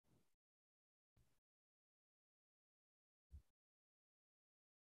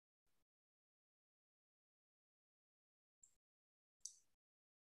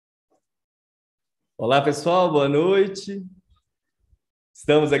Olá, pessoal, boa noite.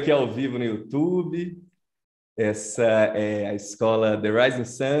 Estamos aqui ao vivo no YouTube. Essa é a escola The Rising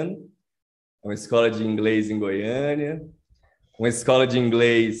Sun, uma escola de inglês em Goiânia, uma escola de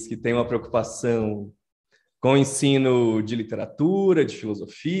inglês que tem uma preocupação com o ensino de literatura, de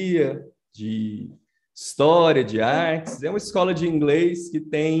filosofia, de história, de artes. É uma escola de inglês que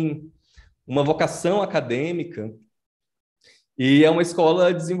tem uma vocação acadêmica e é uma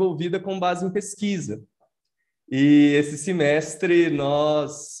escola desenvolvida com base em pesquisa. E esse semestre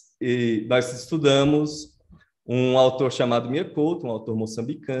nós estudamos um autor chamado Couto, um autor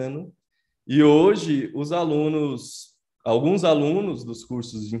moçambicano, e hoje alguns alunos dos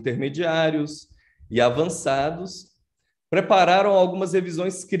cursos intermediários e avançados prepararam algumas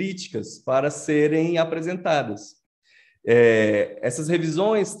revisões críticas para serem apresentadas. Essas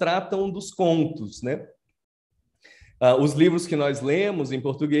revisões tratam dos contos, né? Os livros que nós lemos em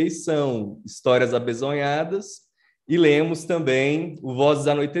português são Histórias Abesonhadas e lemos também o Vozes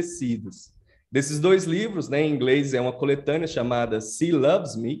Anoitecidas. Desses dois livros, né, em inglês é uma coletânea chamada She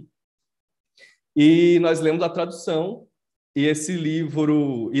Loves Me, e nós lemos a tradução, e esse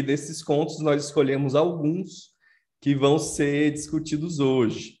livro, e desses contos nós escolhemos alguns que vão ser discutidos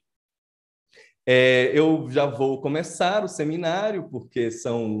hoje. Eu já vou começar o seminário, porque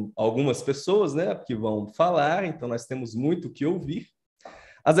são algumas pessoas, né, que vão falar, então nós temos muito o que ouvir.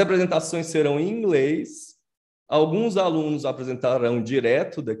 As apresentações serão em inglês, alguns alunos apresentarão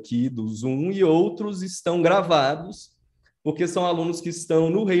direto daqui do Zoom e outros estão gravados, porque são alunos que estão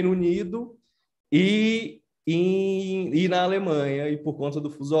no Reino Unido e na Alemanha, e por conta do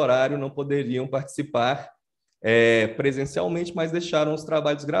fuso horário não poderiam participar presencialmente, mas deixaram os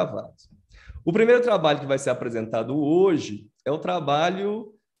trabalhos gravados. O primeiro trabalho que vai ser apresentado hoje é o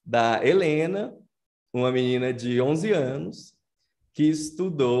trabalho da Helena, uma menina de 11 anos, que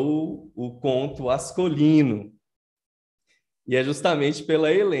estudou o conto Ascolino. E é justamente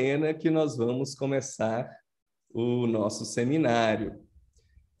pela Helena que nós vamos começar o nosso seminário.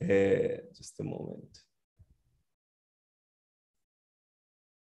 Just a moment.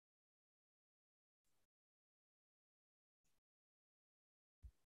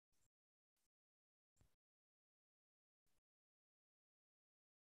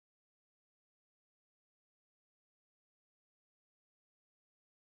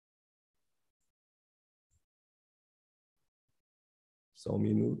 Só um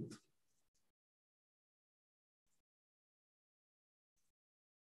minuto.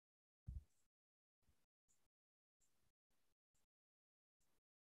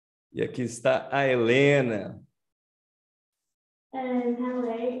 E aqui está a Helena. Hello,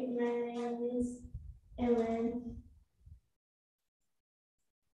 my name is Ellen.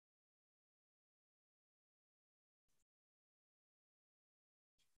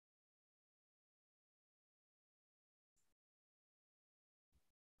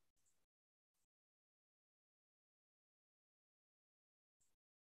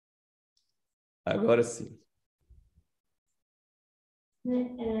 Agora sim.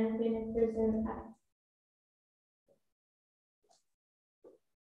 And I'm going to present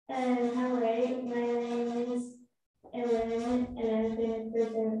hello, my name is Ellen, and I'm going to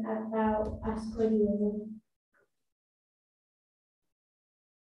present about Ascolino.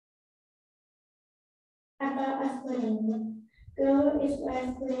 About Ascolino. Go is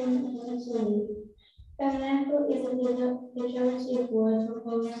masculine usually. Tabernacle is a pejorative word for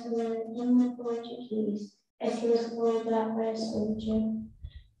homeschooling in Portuguese, as he was called that by a soldier.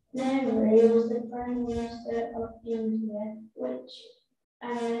 Nehru was the Prime Minister of India, which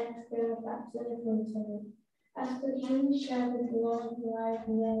go back to the continent. Ascolino shared a long life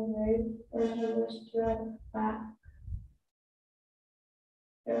Nehru when he was drugged back.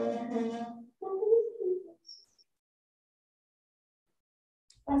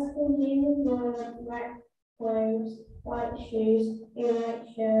 Ascolino wore black clothes, white shoes, a white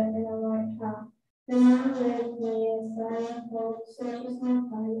shirt, and a white hat. The man lived near a silent hole such as no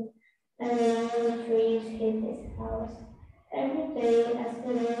fire, and the trees hid his house. Every day,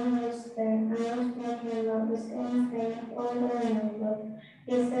 Ascolino was spent, I was thinking about the same thing over and over.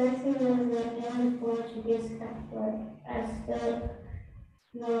 He said he was a Portuguese Catholic, as the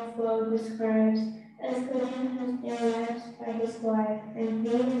Norfolk describes. Ascolino has been left by his wife, and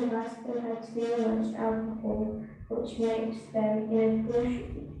he and Vasco had too much alcohol, which makes them in a push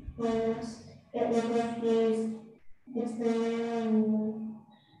once get the refuse is the main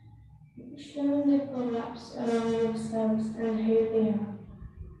show the collapse around themselves and who they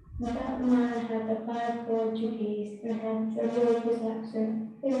are. That man had a bad Portuguese and had trouble with his accent.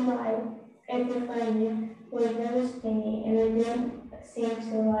 His wife, Epifania, was very skinny and they didn't seem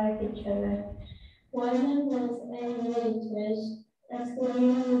to like each other. When there was any visitors,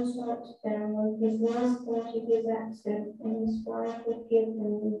 Escalina would talk to them with his nice Portuguese accent, and his wife would give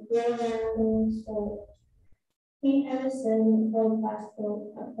them the real rambling story. He had a servant called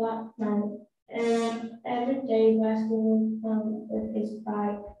Pascal, a black man, and every day Pascal would come with his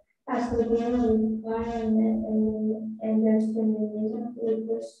bike. Escalina would fly on it and rest in the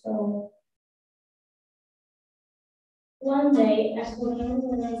liquor store. One day, Escalina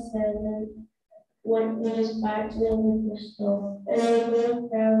and his servant went with his bike to the liquor store, and they both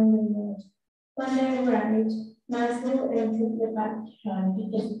fell in the mud. When they arrived, Pascal entered the backyard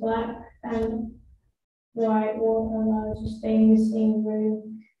because black and white weren't allowed to stay in the same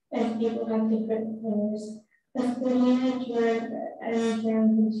room as people had different clothes. Escalina drank and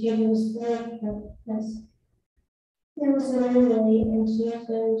drank until he was very helpless. It was very late, and two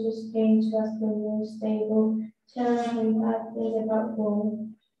soldiers came to Escalina's stable, telling him bad things about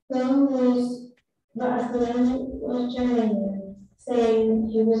Rome. But Escalina was genuine, saying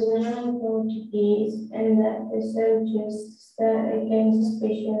he was learning Portuguese and that the soldiers started getting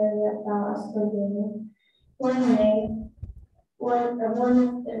suspicious about Escalina. One day, one of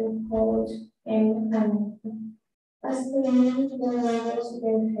them called him Escalina was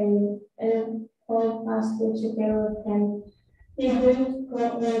again paid and called Pascal to go with him. They both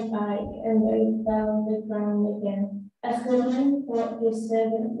got on their bike and they fell on the ground again. Escalina thought his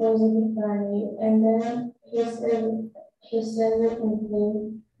servant was a funny, and then his servant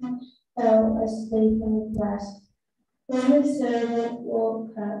fell asleep in the grass. When the servant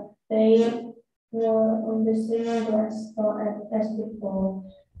woke up, they were on the same grass spot as before.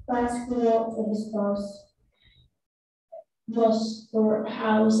 Pascal walked to his boss for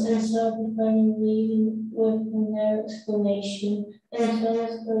house and saw the funny leaving with no explanation until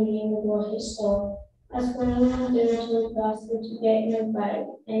Escalina brought his soul. Escalina told Pascal to get in a bike,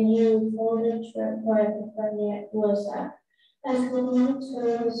 and he would follow the truck where the funny was at. Escalina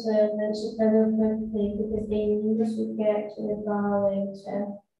told the servants to pedal quickly because they knew this would get to the bar later.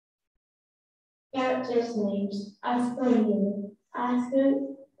 Characters' names: Escalina.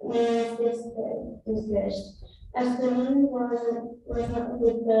 Escalina means disgust. Escalina was not a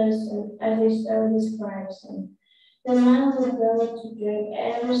good person, as his story describes him. The man was willing to drink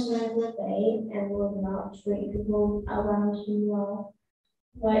every single day and would not treat people around him well,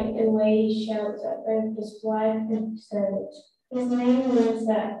 like the way he shouts at both his wife and his servant. His name means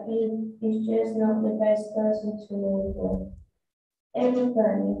that he is just not the best person to live with.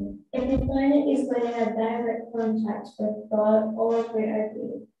 Epiphany. Epiphany is when you have direct contact with God or greater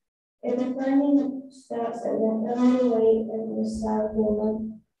being. Epiphany starts at the only way in the South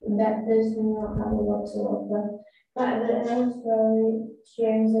woman that does not have a whatsoever, but at the end story, she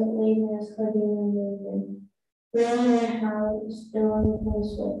ends up leaving us living and moving, bringing her house doing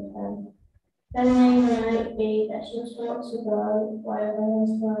things with her. Her name might be that she talks to God while her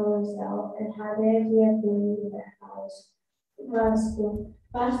husband is out and had the idea of leaving her house. Vasco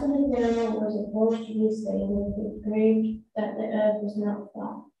da Gama was a Portuguese sailor who proved that the earth was not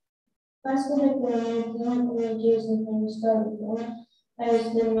flat. Vasco da Gama did not believe using things historical,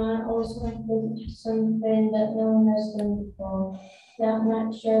 as the man also included something that no one has done before. That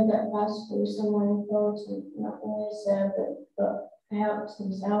might show that Vasco is someone important, not only a servant, but helps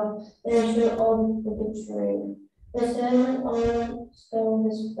himself, and show all the good true. The servant only told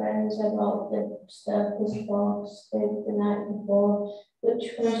his friends about the stuff his boss did the night before,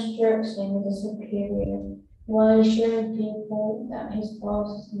 which constructs him as a superior, while showing people that his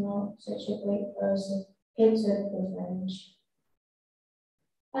boss is not such a great person. He took revenge.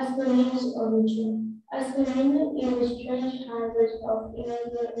 Escalina's origin. Escalina is a strange hybrid of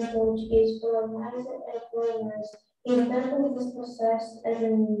English and Portuguese, colonizer and colonized. He definitely is possessed as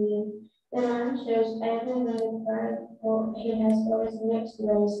an Indian. The man shows everyone the pride for he has always mixed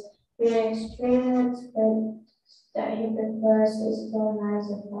race, being extremely expert that he prefers his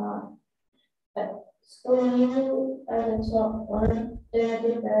colonizer part. Escalina as a top one, then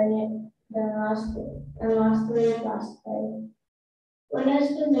Epiphany, then lastly Vasco. When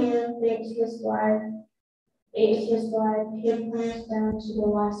Escalina thinks his life is his life, he comes down to the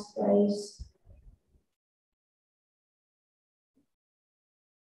last place.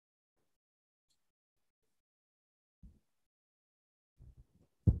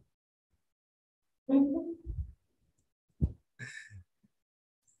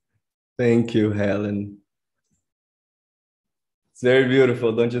 Thank you, Helen. It's very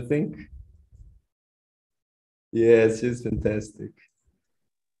beautiful, don't you think? Yes, she's fantastic.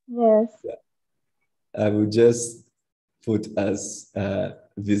 Yes. I will just put as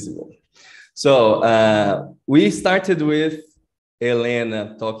visible. So we started with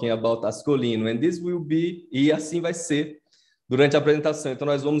Helena talking about Ascolino, and this will be, e assim vai ser durante a apresentação. Então,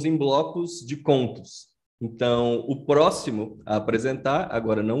 nós vamos em blocos de contos. Então, o próximo a apresentar,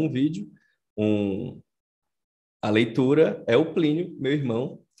 agora não um vídeo, a leitura, é o Plínio, meu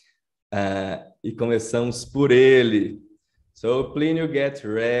irmão, e começamos por ele. So, Plínio, get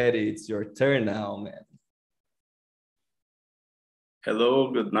ready. It's your turn now, man.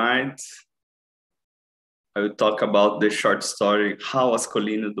 Hello, good night. I will talk about the short story, How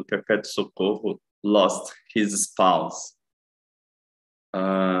Ascolino do Perpétuo Socorro Lost His Spouse.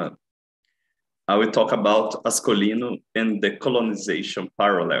 I will talk about Ascolino and the colonization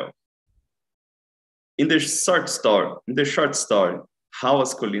parallel. In the short story, How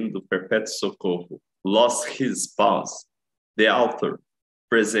Ascolino do Perpétuo Socorro Lost His Spouse, the author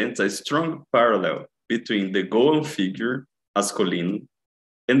presents a strong parallel between the Goan figure, Ascolino,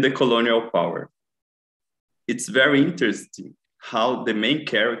 and the colonial power. It's very interesting how the main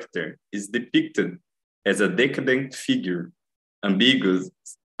character is depicted as a decadent figure, ambiguous,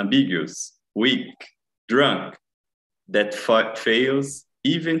 weak, drunk, that fails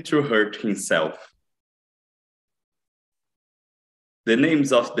even to hurt himself. The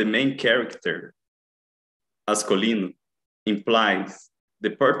names of the main character, Ascolino, implies the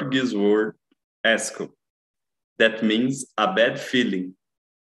Portuguese word asco, that means a bad feeling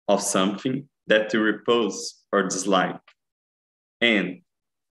of something that you repulse or dislike. And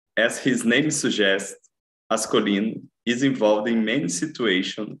as his name suggests, Ascolino is involved in many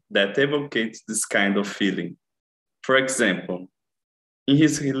situations that evocate this kind of feeling. For example, in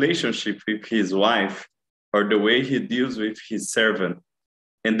his relationship with his wife, or the way he deals with his servant,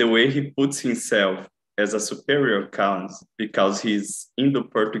 and the way he puts himself as a superior count because he is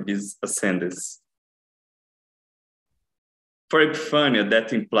Indo-Portuguese ascendance. For Epiphania,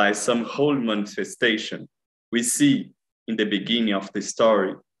 that implies some holy manifestation. We see in the beginning of the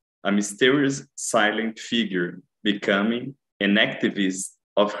story a mysterious silent figure becoming an activist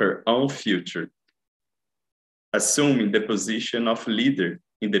of her own future, assuming the position of leader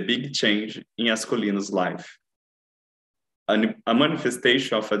in the big change in Ascolino's life. A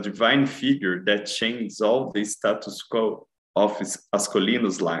manifestation of a divine figure that changes all the status quo of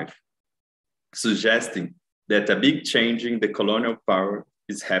Ascolino's life, suggesting that a big change in the colonial power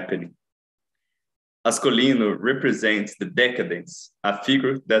is happening. Ascolino represents the decadence, a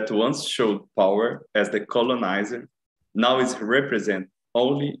figure that once showed power as the colonizer, now is represented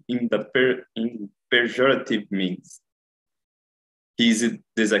only in pejorative means. He is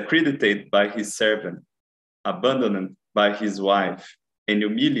disaccredited by his servant, abandoned by his wife, and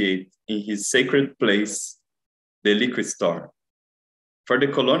humiliated in his sacred place, the liquor store. For the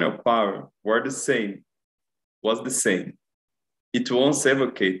colonial power was the same. It once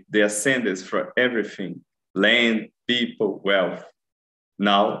evoked the ascendance for everything, land, people, wealth.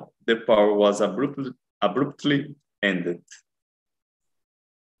 Now the power was abruptly ended.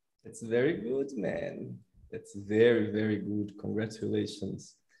 That's very good, man. That's very, very good.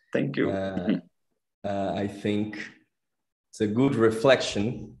 Congratulations. Thank you. I think it's a good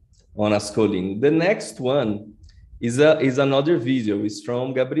reflection on Ascolino. The next one is another video. It's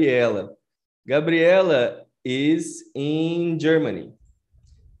from Gabriela. Gabriela is in Germany,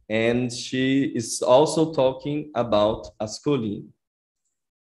 and she is also talking about Ascolino.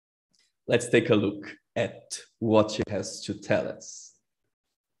 Let's take a look at what she has to tell us.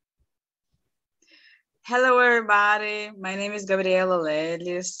 Hello, everybody. My name is Gabriela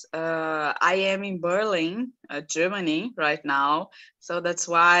Lelis. I am in Berlin, Germany right now. So that's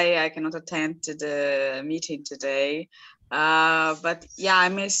why I cannot attend to the meeting today. But yeah,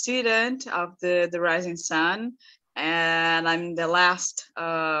 I'm a student of the Rising Sun, and I'm in the last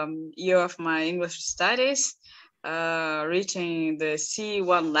year of my English studies, reaching the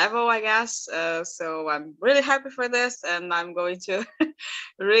C1 level, I guess. So I'm really happy for this, and I'm going to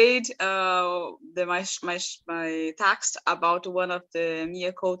read my text about one of the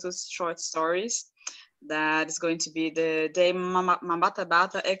Mia Couto's short stories that is going to be the day Mamata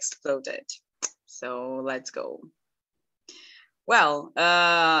Bata exploded. So let's go. Well,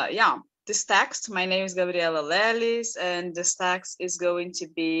 yeah, this text, my name is Gabriela Lelis, and this text is going to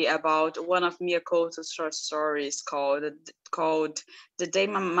be about one of Mia Couto's short stories called The Day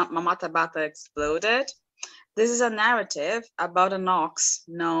Mamata Bata Exploded. This is a narrative about an ox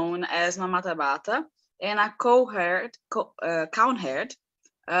known as Mamata Bata and a cowherd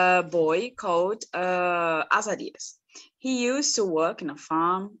boy called Azarias. He used to work in a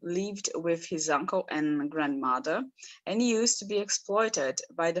farm, lived with his uncle and grandmother, and used to be exploited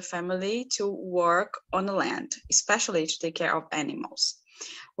by the family to work on the land, especially to take care of animals.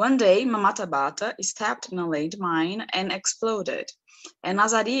 One day, Mama Tabata stepped in a landmine and exploded, and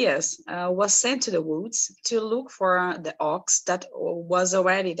Azarias was sent to the woods to look for the ox that was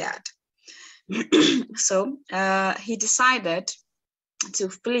already dead. So he decided to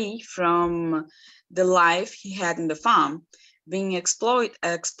flee from the life he had in the farm, being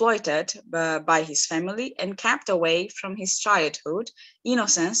exploited by his family and kept away from his childhood,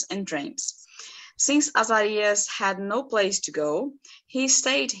 innocence, and dreams. Since Azarias had no place to go, he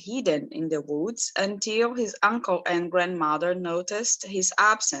stayed hidden in the woods until his uncle and grandmother noticed his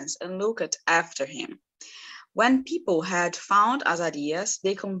absence and looked after him. When people had found Azarias,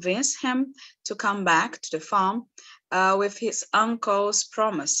 they convinced him to come back to the farm with his uncle's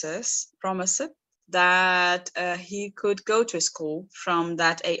promise that he could go to school from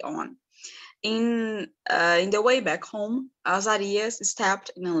that day on. In the way back home, Azarias stepped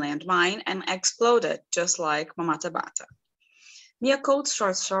in a landmine and exploded just like Mama Tabata. Mia Couto's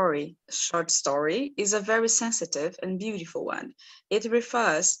short story is a very sensitive and beautiful one. It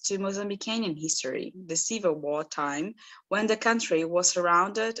refers to Mozambicanian history, the Civil War time, when the country was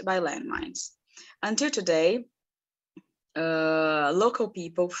surrounded by landmines. Until today, local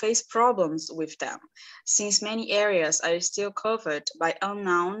people face problems with them, since many areas are still covered by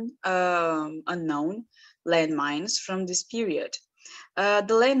unknown landmines from this period.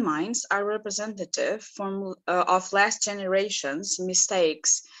 The landmines are representative of last generation's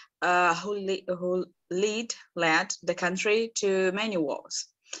mistakes who led the country to many wars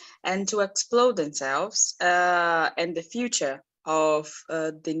and to explode themselves and the future of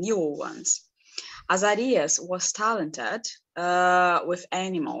the newer ones. Azarias was talented with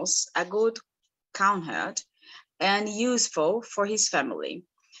animals, a good cowherd, and useful for his family.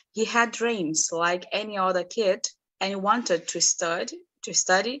 He had dreams like any other kid and wanted to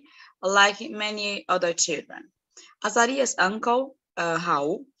study like many other children. Azarias' uncle,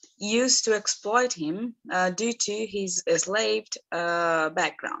 Raul, used to exploit him due to his enslaved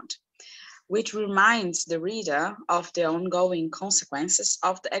background, which reminds the reader of the ongoing consequences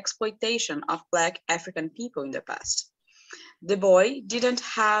of the exploitation of Black African people in the past. The boy didn't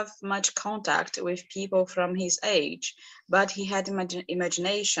have much contact with people from his age, but he had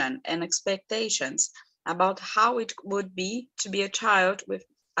imagination and expectations about how it would be to be a child with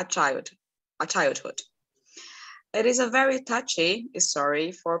a childhood. It is a very touchy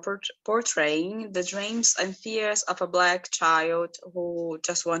story for portraying the dreams and fears of a Black child who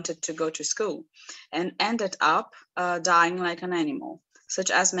just wanted to go to school and ended up dying like an animal,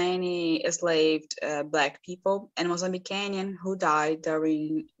 such as many enslaved Black people and Mozambicanian who died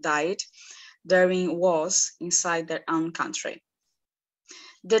during wars inside their own country.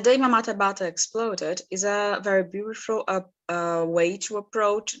 The day Mama Tabata exploded is a very beautiful way to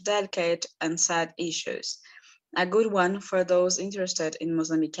approach delicate and sad issues. A good one for those interested in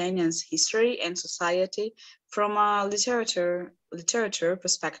Mozambicanians' history and society from a literature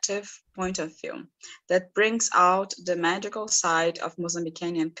perspective point of view that brings out the magical side of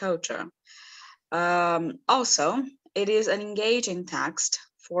Mozambicanian culture. Also, it is an engaging text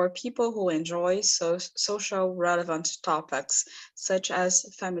for people who enjoy social relevant topics such as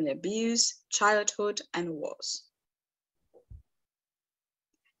family abuse, childhood, and wars.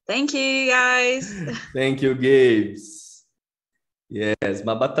 Thank you, guys. Thank you, Gabes. Yes,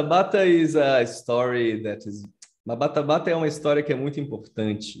 Mabatabata is a story that is... Mabatabata é uma história que é muito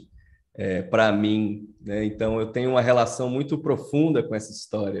importante para mim, né? Então, eu tenho uma relação muito profunda com essa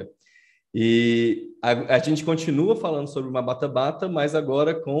história. E a gente continua falando sobre o Mabatabata, mas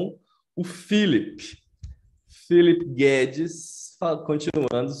agora com o Philip Guedes,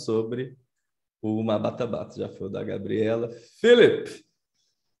 continuando sobre o Mabatabata. Já foi o da Gabriela. Philip,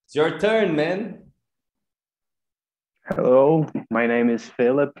 it's your turn, man. Hello, my name is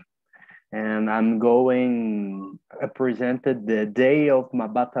Philip, and I'm going to present the day of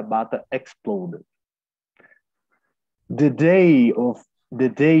Mabatabata exploded. The day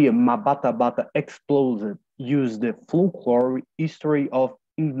Mabatabata exploded used the folklore history of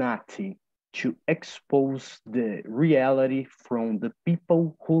Inati to expose the reality from the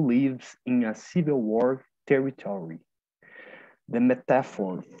people who lives in a civil war territory. The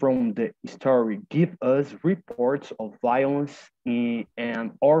metaphor from the story gives us reports of violence in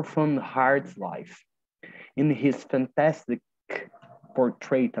an orphan heart's life. In his fantastic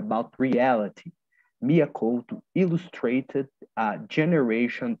portrait about reality, Mia Couto illustrated a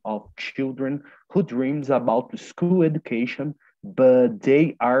generation of children who dreams about school education, but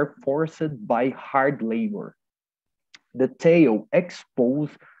they are forced by hard labor. The tale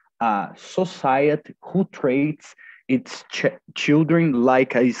exposed a society who treats its children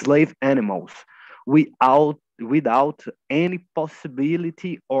like slave animals without without any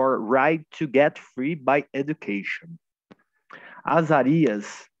possibility or right to get free by education.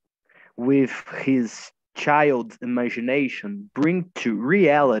 Azarias, with his child's imagination, bring to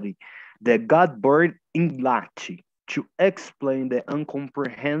reality the God-bird Inglati to explain the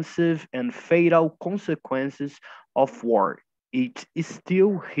incomprehensive and fatal consequences of war. It is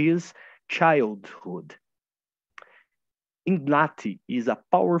still his childhood. Inglati is a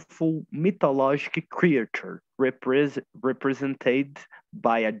powerful mythological creature represented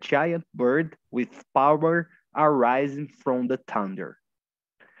by a giant bird with power arising from the thunder.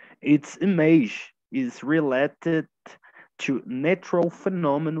 Its image is related to natural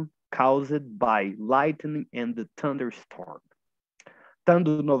phenomena caused by lightning and the thunderstorm.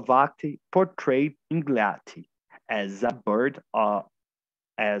 Tando Novak portrayed Inglati as a bird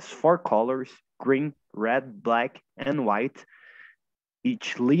as four colors, green, red, black, and white.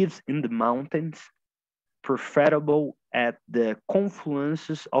 Each lives in the mountains, preferable at the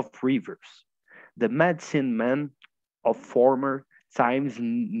confluences of rivers. The medicine man of former times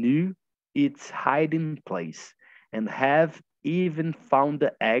knew its hiding place and have even found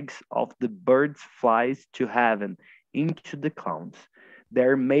the eggs of the birds flies to heaven into the clouds.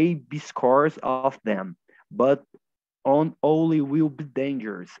 There may be scores of them, but on only will be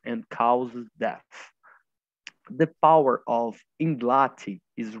dangerous and causes death. The power of Inglati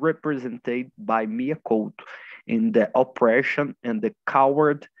is represented by Mia Couto in the oppression and the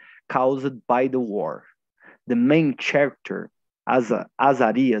coward caused by the war. The main character,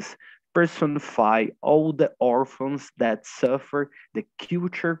 Azarias, personify all the orphans that suffer the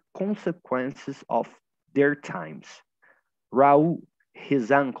future consequences of their times. Raul,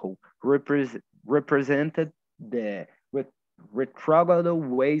 his uncle, represented the retrograde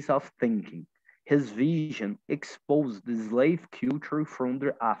ways of thinking. His vision exposed the slave culture from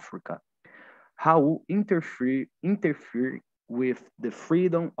Africa. Raul interfered with the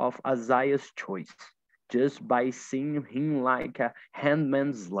freedom of Isaiah's choice just by seeing him like a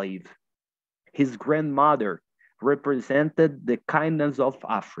handmaid slave. His grandmother represented the kindness of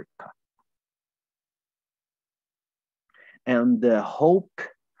Africa and the hope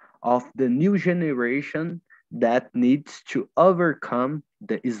of the new generation that needs to overcome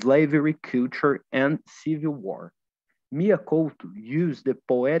the slavery culture and civil war. Mia Couto used the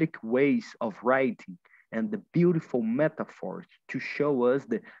poetic ways of writing and the beautiful metaphors to show us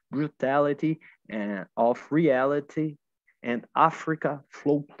the brutality of reality and Africa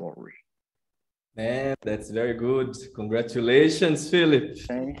folklore. Man, that's very good. Congratulations, Philip.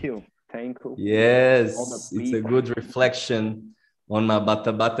 Thank you. Thank you. Yes, it's a good reflection on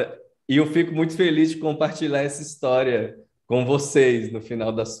Mabata Bata. E eu fico muito feliz de compartilhar essa história com vocês, no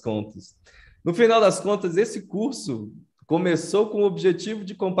final das contas. No final das contas, esse curso começou com o objetivo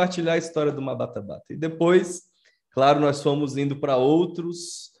de compartilhar a história do Mabata Bata. E depois, claro, nós fomos indo para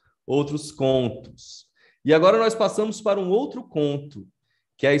outros contos. E agora nós passamos para um outro conto,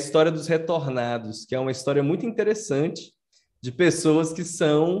 que é a história dos retornados, que é uma história muito interessante de pessoas que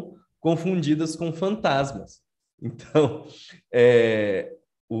são confundidas com fantasmas. Então,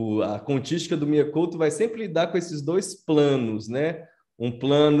 a Contística do Mia Couto vai sempre lidar com esses dois planos, né? Um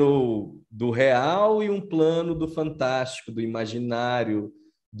plano do real e um plano do fantástico, do imaginário,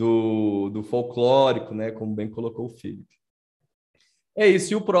 do folclórico, né? Como bem colocou o Felipe. É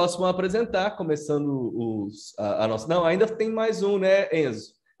isso, e o próximo a apresentar, começando a nossa... Não, ainda tem mais um, né,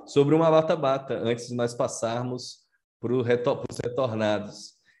 Enzo? Sobre uma bata-bata, antes de nós passarmos para os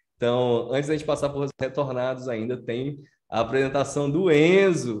retornados. Então, antes da gente passar para os retornados, ainda tem a apresentação do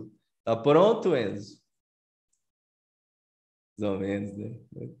Enzo. Tá pronto, Enzo? Mais ou menos, né?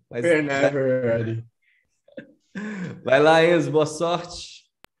 Mas... We're never ready. Vai lá, Enzo, boa sorte.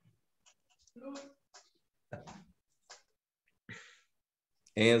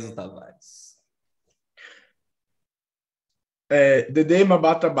 Enzo Tavares. The day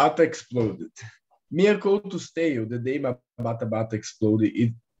Mabata Bata exploded. Mia Couto's tale, The Day Mabata Bata Exploded,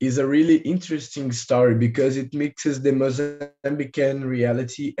 it is a really interesting story because it mixes the Moçambicano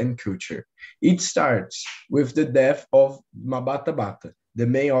reality and culture. It starts with the death of Mabata Bata, the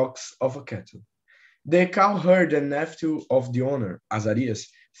main ox of a cattle. The cowherd and nephew of the owner, Azarias,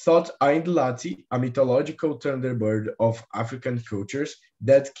 thought Aindlati, a mythological thunderbird of African cultures,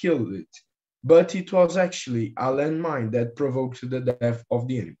 that killed it. But it was actually a landmine that provoked the death of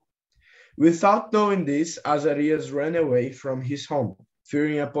the animal. Without knowing this, Azarias ran away from his home,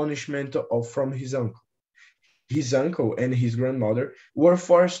 fearing a punishment from his uncle. His uncle and his grandmother were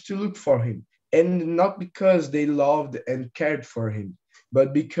forced to look for him, and not because they loved and cared for him,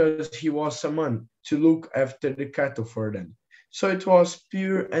 but because he was summoned to look after the cattle for them. So it was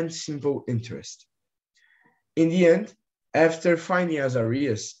pure and simple interest. In the end, after finding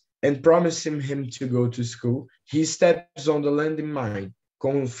Azarias and promising him to go to school, he steps on the landing mine,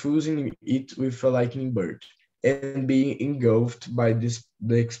 confusing it with a lightning bird and being engulfed by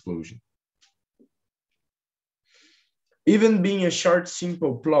the explosion. Even being a short,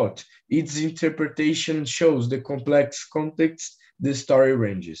 simple plot, its interpretation shows the complex context the story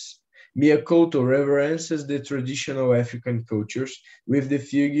ranges. Couto reverences the traditional African cultures with the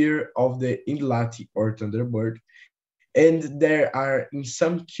figure of the Indlati or Thunderbird, and there are in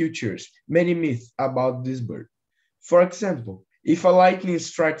some cultures many myths about this bird. For example, if a lightning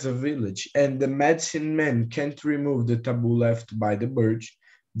strikes a village and the medicine man can't remove the taboo left by the bird,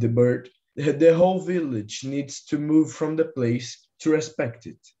 the whole village needs to move from the place to respect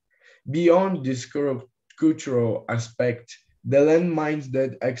it. Beyond this cultural aspect, the landmines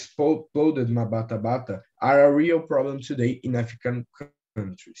that exploded Mabata Bata are a real problem today in African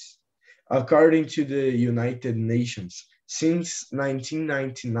countries. According to the United Nations, since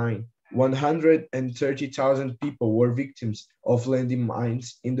 1999, 130,000 people were victims of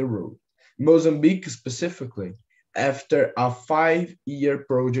landmines in the road. Mozambique specifically, after a 5-year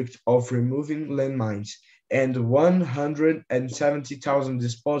project of removing landmines and 170,000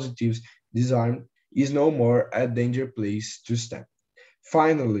 dispositives disarmed, is no more a danger place to step.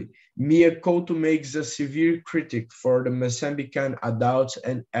 Finally, Couto makes a severe critic for the Moçambican adults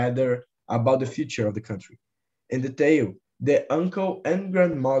and others about the future of the country. In the tale, the uncle and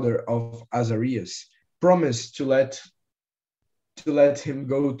grandmother of Azarias promised to let him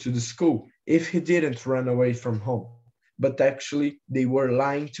go to the school if he didn't run away from home, but actually they were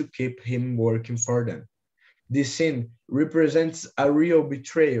lying to keep him working for them. This scene represents a real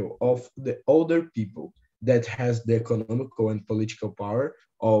betrayal of the older people that has the economical and political power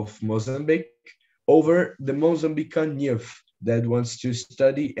of Mozambique over the Mozambican youth that wants to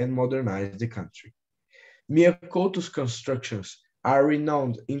study and modernize the country. Couto's constructions are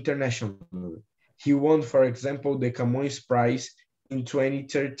renowned internationally. He won, for example, the Camões Prize in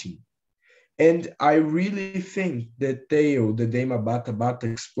 2013. And I really think the tale, The Day Mabata Bata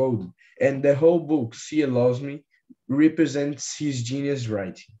Exploded, and the whole book, Cia Loves Me, represents his genius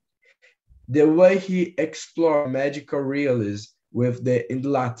writing. The way he explored magical realism with the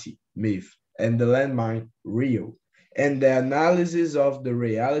Indlati myth and the landmine Rio, and the analysis of the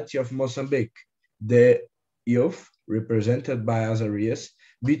reality of Mozambique, the youth, represented by Azarias,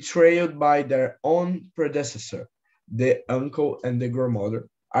 betrayed by their own predecessor, the uncle and the grandmother,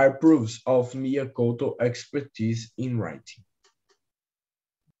 are proofs of Couto's expertise in writing.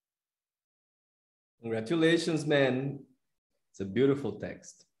 Congratulations, man. It's a beautiful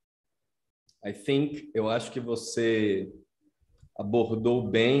text. Eu acho que você abordou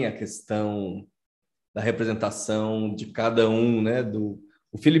bem a questão da representação de cada um, né?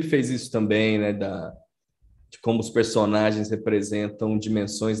 O Felipe fez isso também, né? De como os personagens representam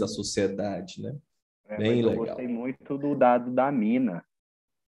dimensões da sociedade, né? Bem legal. Eu gostei muito do dado da mina.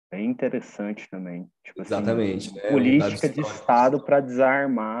 Bem interessante também. Tipo Exatamente. Assim, né? política de Estado para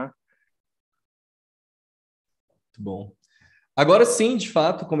desarmar. Muito bom. Agora sim, de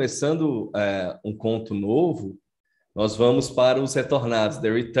fato, começando um conto novo, nós vamos para os retornados, The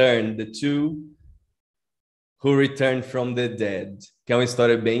Return, The Two Who Returned from the Dead, que é uma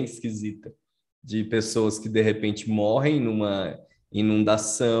história bem esquisita, de pessoas que de repente morrem numa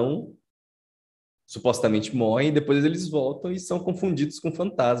inundação, supostamente morrem, e depois eles voltam e são confundidos com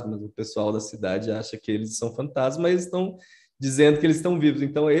fantasmas. O pessoal da cidade acha que eles são fantasmas, mas eles estão dizendo que eles estão vivos.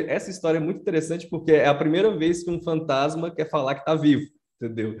 Então, essa história é muito interessante porque é a primeira vez que um fantasma quer falar que está vivo,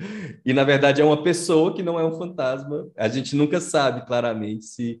 entendeu? E, na verdade, é uma pessoa que não é um fantasma. A gente nunca sabe claramente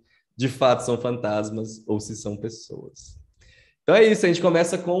se de fato são fantasmas ou se são pessoas. Então é isso, a gente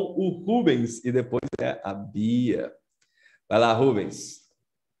começa com o Rubens e depois é a Bia. Vai lá, Rubens.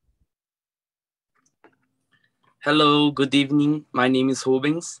 Hello, good evening. My name is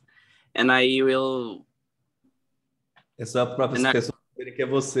Rubens, and I will... É só para as pessoas saberem que é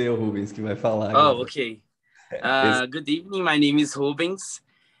você, o Rubens, que vai falar. Oh, agora. Okay. Good evening. My name is Rubens,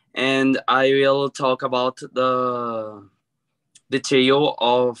 and I will talk about the tale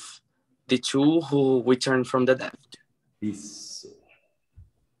of the two who returned from the dead. Isso.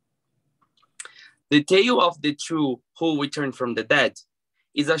 The tale of the two who returned from the dead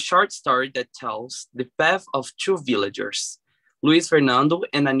is a short story that tells the path of two villagers, Luis Fernando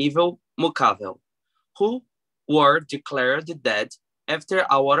and Aníbal Mucavel, who were declared dead after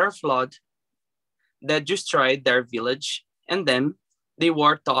a water flood that destroyed their village, and then they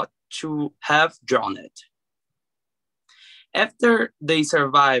were thought to have drowned. After they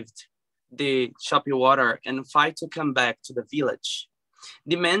survived the choppy water and fight to come back to the village,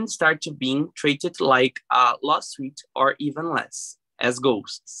 the men start to being treated like a lawsuit or even less, as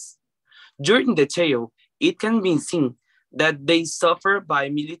ghosts. During the tale, it can be seen that they suffer by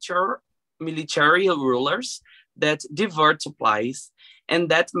military rulers that divert supplies and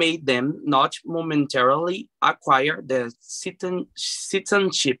that made them not momentarily acquire the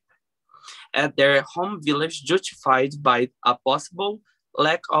citizenship at their home village justified by a possible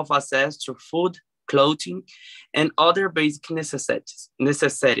lack of access to food, clothing, and other basic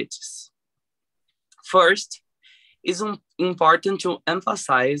necessities. First, it's important to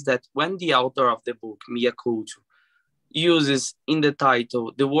emphasize that when the author of the book, Mia Couto, uses in the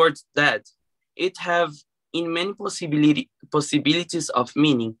title the word dead, it have in many possibilities of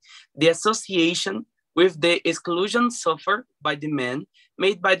meaning the association with the exclusion suffered by the men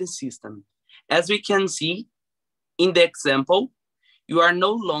made by the system. As we can see in the example, you are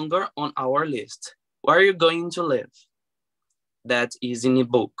no longer on our list. Where are you going to live? That is in a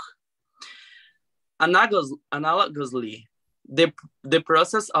book. Analogously, the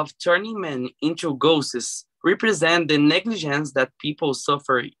process of turning men into ghosts represent the negligence that people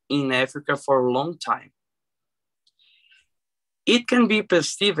suffer in Africa for a long time. It can be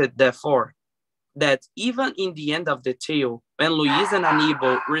perceived, therefore, that even in the end of the tale, when Louise and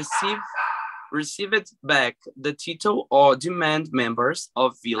Aníbal received back the title or demand members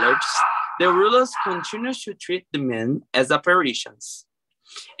of village, the rulers continue to treat the men as apparitions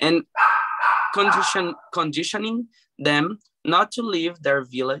and conditioning them not to leave their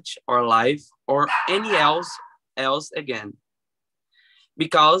village or life or any else again,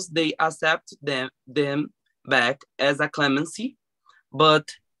 because they accept them back as a clemency, but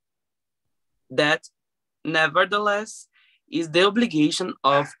that nevertheless is the obligation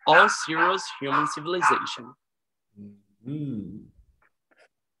of all serious human civilization. Muito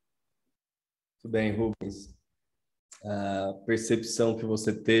bem, Rubens. A percepção que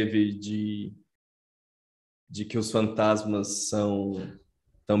você teve de que os fantasmas são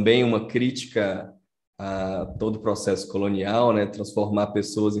também uma crítica a todo o processo colonial, né? Transformar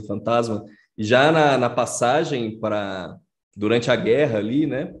pessoas em fantasma. E já na passagem durante a guerra ali,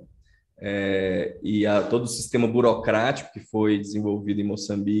 né? E todo o sistema burocrático que foi desenvolvido em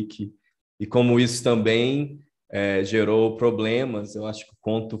Moçambique, e como isso também gerou problemas. Eu acho que o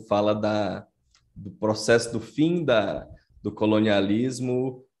conto fala do processo do fim do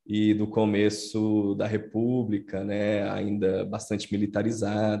colonialismo e do começo da República, né, ainda bastante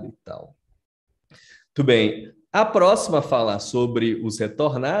militarizada e tal. Muito bem. A próxima a falar sobre os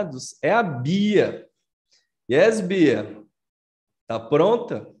retornados é a Bia. Yes, Bia? Tá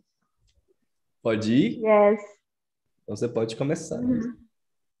pronta? Pode ir? Yes. Então você pode começar.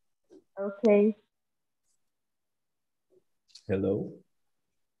 Okay. Hello.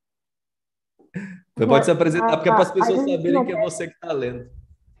 Você pode se apresentar, porque é para as pessoas saberem que é você que está lendo.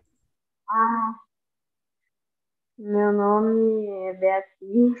 Meu nome é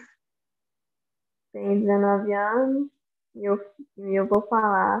Beatriz, tenho 19 anos e eu vou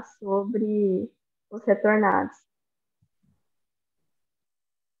falar sobre os retornados.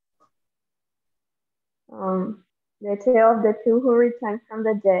 The Tale of the Two Who Returned from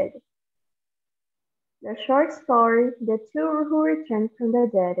the Dead. The short story, The Two Who Returned from the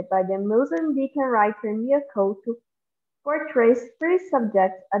Dead, by the Mozambican writer Mia Couto, portrays three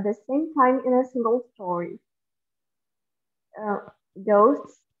subjects at the same time in a single story.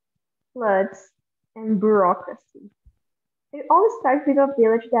 Ghosts, floods, and bureaucracy. It all starts with a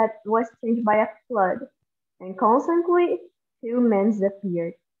village that was changed by a flood, and consequently, two men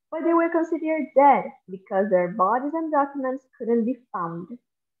disappeared, but they were considered dead because their bodies and documents couldn't be found.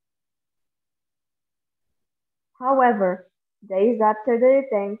 However, days after the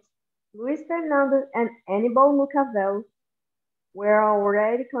event, Luis Fernando and Aníbal Mucavel were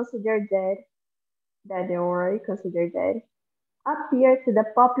already considered dead, appeared to the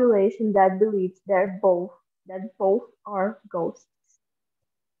population that believes that both are ghosts.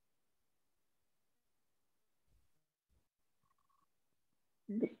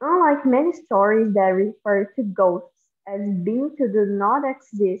 Unlike many stories that refer to ghosts as beings who do not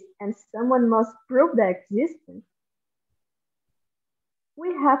exist and someone must prove their existence, we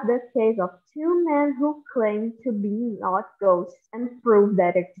have the case of two men who claim to be not ghosts and prove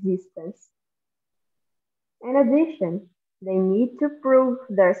their existence. In addition, they need to prove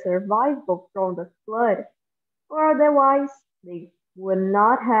their survival from the flood, or otherwise they would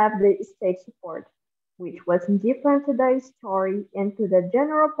not have the state support, which was indifferent to their story and to the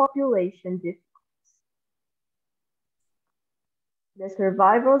general population discourse. The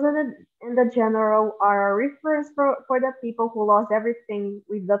survivals and the general are a reference for the people who lost everything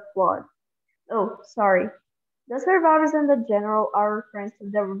with the flood. Oh, sorry. The survivors and the general are referring to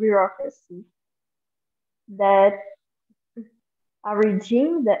the bureaucracy, that a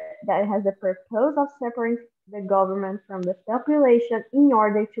regime that has the purpose of separating the government from the population in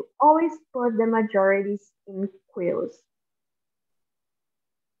order to always put the majorities in queues.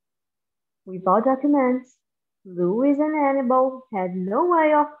 Without documents, Louis and Hannibal had no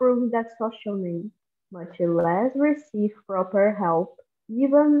way of proving that social need, much less receive proper help,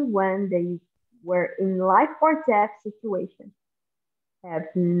 even when they were in life or death situations, have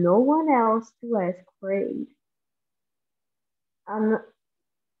no one else to ask for aid.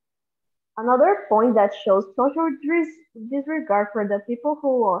 Another point that shows social disregard for the people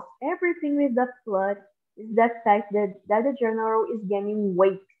who lost everything with the flood is the fact that the general is gaining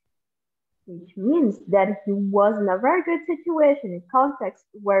weight, which means that he was in a very good situation in context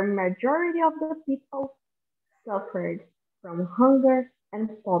where majority of the people suffered from hunger and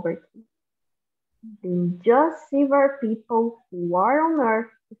poverty. Being just several people who are on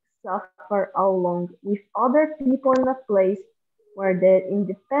earth to suffer along with other people in a place where their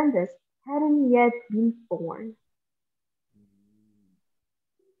independence hadn't yet been born.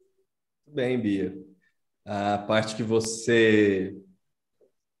 Bem, Bia. A parte que você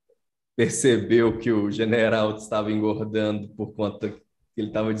percebeu que o general estava engordando por conta que ele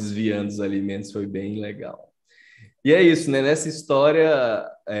estava desviando os alimentos foi bem legal. E é isso, né? Nessa história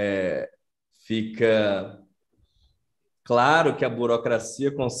fica claro que a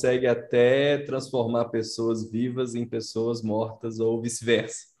burocracia consegue até transformar pessoas vivas em pessoas mortas ou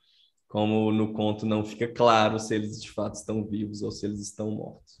vice-versa. Como no conto não fica claro se eles de fato estão vivos ou se eles estão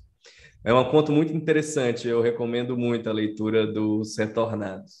mortos. É um conto muito interessante, eu recomendo muito a leitura dos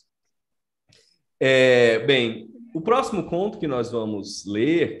Retornados. Bem, o próximo conto que nós vamos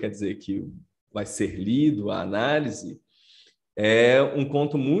ler, quer dizer, que vai ser lido, a análise, é um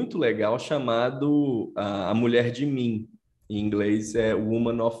conto muito legal chamado A Mulher de Mim. Em inglês é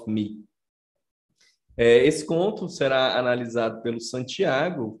Woman of Me. Esse conto será analisado pelo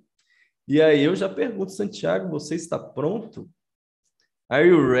Santiago. E aí eu já pergunto, Santiago, você está pronto? Are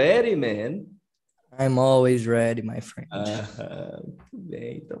you ready, man? I'm always ready, my friend. Muito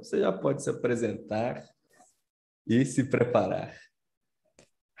bem. Então você já pode se apresentar e se preparar.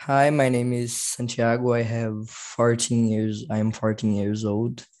 Hi, my name is Santiago. I am 14 years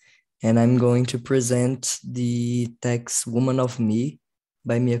old, and I'm going to present the text Woman of Me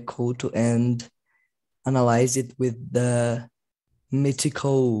by Couto and analyze it with the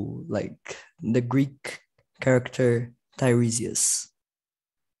mythical, like the Greek character Tiresias.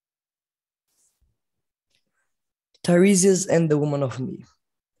 Tiresias and the Woman of Me.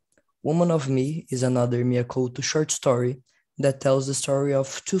 Woman of Me is another Couto short story that tells the story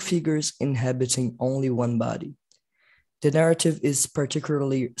of two figures inhabiting only one body. The narrative is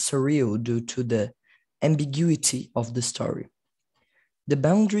particularly surreal due to the ambiguity of the story. The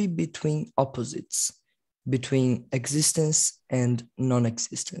boundary between opposites, between existence and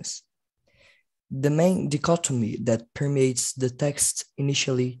non-existence. The main dichotomy that permeates the text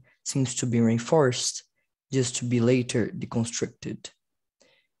initially seems to be reinforced, just to be later deconstructed.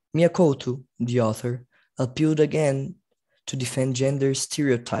 Couto, the author, appealed again to defend gender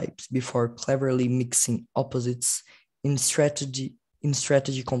stereotypes before cleverly mixing opposites in strategy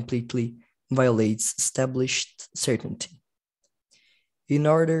completely violates established certainty. In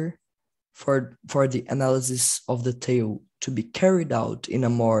order for the analysis of the tale to be carried out in a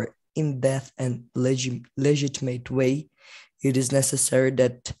more in-depth and legitimate way, it is necessary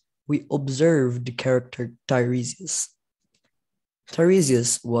that we observe the character Tiresias.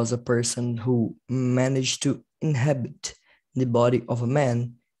 Tiresias was a person who managed to inhabit the body of a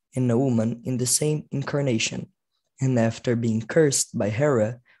man and a woman in the same incarnation, and after being cursed by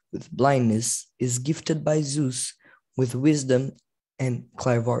Hera with blindness, is gifted by Zeus with wisdom and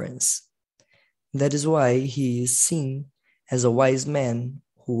clairvoyance. That is why he is seen as a wise man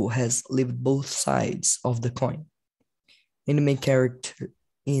who has lived both sides of the coin. And the main character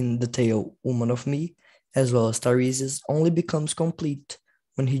in the tale Woman of Me, as well as Tiresias, only becomes complete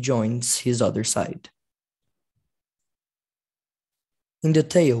when he joins his other side. In the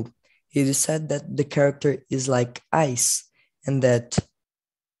tale, it is said that the character is like ice and that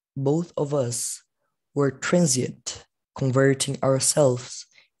both of us were transient, converting ourselves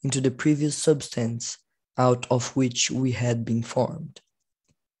into the previous substance out of which we had been formed.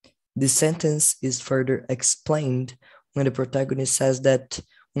 This sentence is further explained when the protagonist says that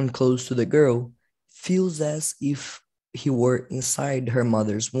when close to the girl, feels as if he were inside her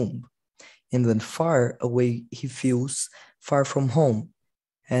mother's womb, and when far away he feels far from home,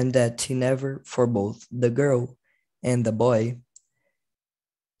 and that he never, for both the girl and the boy,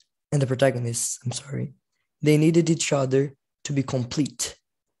 and the protagonist, They needed each other to be complete,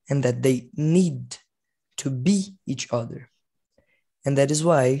 and that they need to be each other. And that is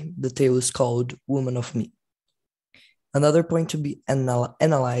why the tale is called Woman of Me. Another point to be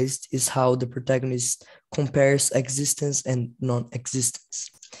analyzed is how the protagonist compares existence and non-existence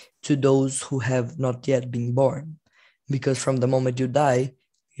to those who have not yet been born, because from the moment you die,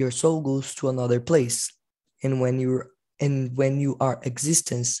 your soul goes to another place, and when you are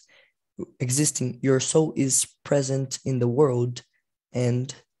existing, your soul is present in the world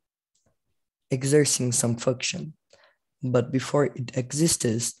and exerting some function. But before it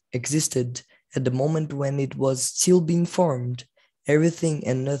existed, at the moment when it was still being formed, everything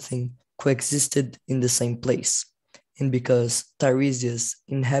and nothing coexisted in the same place. And because Tiresias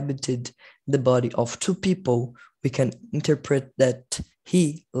inhabited the body of two people, we can interpret that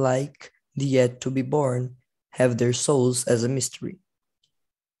he, like the yet to be born, have their souls as a mystery.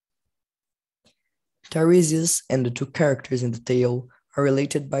 Tiresias and the two characters in the tale are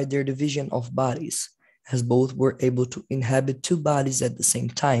related by their division of bodies, as both were able to inhabit two bodies at the same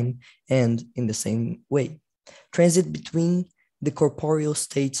time and in the same way, transit between the corporeal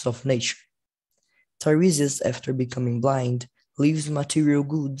states of nature. Tiresias, after becoming blind, leaves material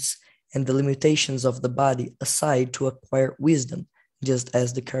goods and the limitations of the body aside to acquire wisdom, just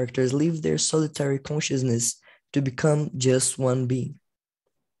as the characters leave their solitary consciousness to become just one being.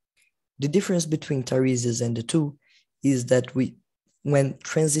 The difference between Tiresias and the two is that when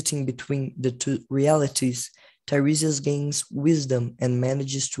transiting between the two realities, Tiresias gains wisdom and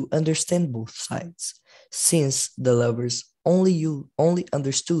manages to understand both sides, since the lovers only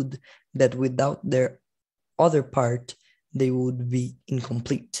understood that without their other part, they would be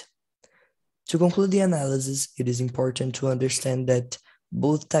incomplete. To conclude the analysis, it is important to understand that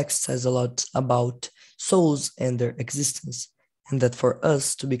both texts has a lot about souls and their existence, and that for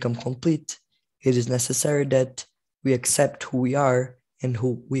us to become complete, it is necessary that we accept who we are and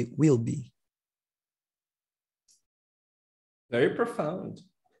who we will be. Very profound.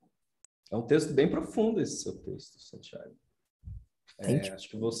 É um texto bem profundo esse seu texto, Santiago. Acho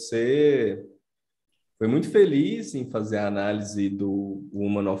que você foi muito feliz em fazer a análise do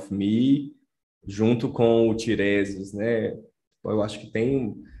Woman of Me junto com o Tiresias, né? Eu acho que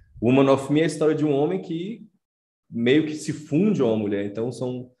tem... Woman of Me é a história de um homem que meio que se funde a uma mulher. Então,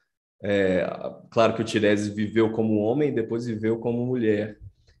 claro que o Tiresias viveu como homem e depois viveu como mulher.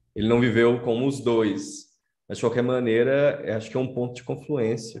 Ele não viveu como os dois. Mas, de qualquer maneira, acho que é um ponto de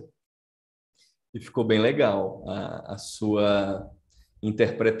confluência. E ficou bem legal a sua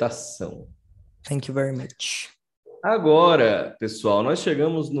interpretação. Thank you very much. Agora, pessoal, nós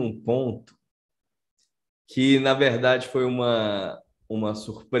chegamos num ponto que, na verdade, foi uma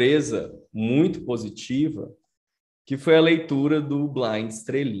surpresa muito positiva, que foi a leitura do Blind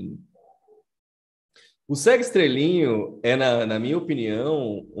Estrelinho. O Cego Estrelinho é, na minha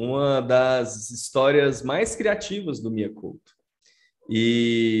opinião, uma das histórias mais criativas do Mia Couto.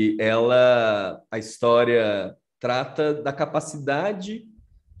 E a história trata da capacidade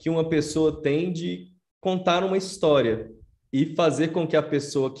que uma pessoa tem de contar uma história e fazer com que a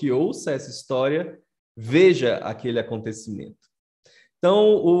pessoa que ouça essa história veja aquele acontecimento.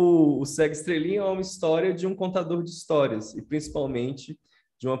 Então, o Cego Estrelinho é uma história de um contador de histórias, e principalmente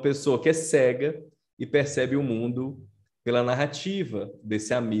de uma pessoa que é cega e percebe o mundo pela narrativa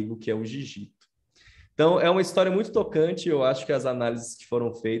desse amigo que é o Gigito. Então, é uma história muito tocante, eu acho que as análises que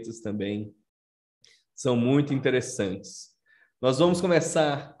foram feitas também são muito interessantes. Nós vamos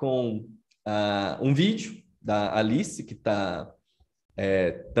começar com um vídeo da Alice, que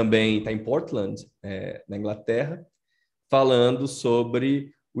também está em Portland, na Inglaterra, falando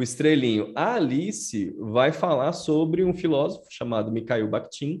sobre o Estrelinho. A Alice vai falar sobre um filósofo chamado Mikhail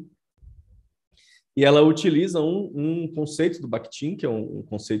Bakhtin, e ela utiliza um conceito do Bakhtin, que é um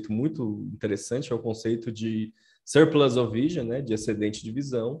conceito muito interessante, é o conceito de surplus of vision, né, de excedente de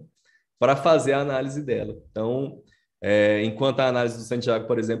visão, para fazer a análise dela. Então, enquanto a análise do Santiago,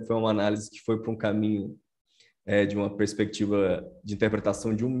 por exemplo, foi uma análise que foi para um caminho de uma perspectiva de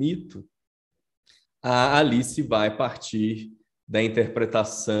interpretação de um mito, a Alice vai partir da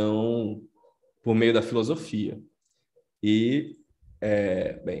interpretação por meio da filosofia. E,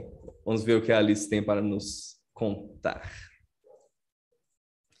 bem, vamos ver o que a Alice tem para nos contar.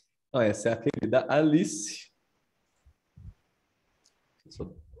 Essa é a querida Alice. Deixa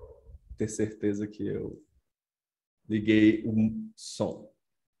eu ter certeza que eu liguei o som.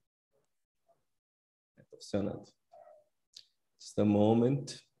 Está funcionando. Just a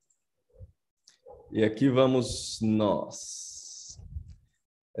moment. E aqui vamos nós.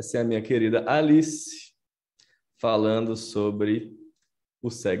 Essa é a minha querida Alice, falando sobre o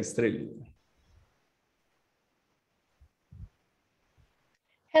Cego Estrelinho.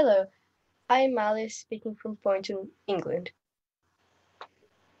 Hello, I'm Alice speaking from Poynton, England.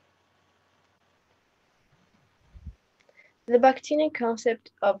 The Bakhtinian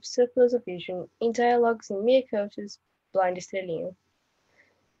concept of surplus of vision in dialogues in Mia Couto's Blind Estrelinho.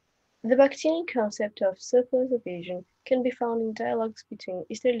 The Bakhtinian concept of surplus of vision can be found in dialogues between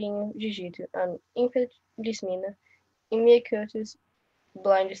Estrelinho, Gigito, and Infeliz Mina in Mia Couto's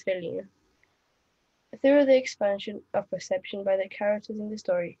Blind Estrelinho. Through the expansion of perception by the characters in the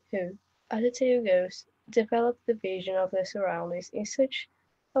story, who, as the tale goes, develop the vision of their surroundings in such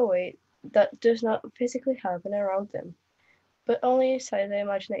a way that does not physically happen around them, but only inside their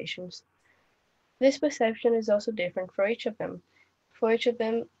imaginations. This perception is also different for each of them, for each of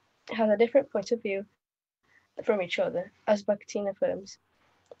them has a different point of view from each other, as Bakhtin affirms.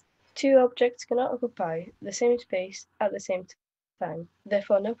 Two objects cannot occupy the same space at the same time,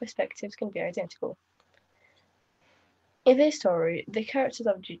 therefore no perspectives can be identical. In this story, the characters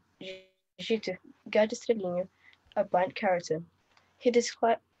of Gigito guide Estrelinho, a blind character. He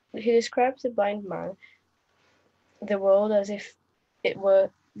describes the blind man, the world as if it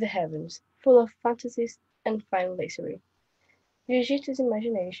were the heavens, full of fantasies and fine lacery. Gigito's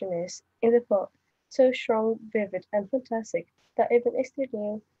imagination is, in the plot, so strong, vivid, and fantastic that even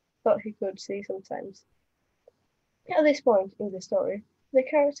Estrelinho thought he could see sometimes. At this point in the story, the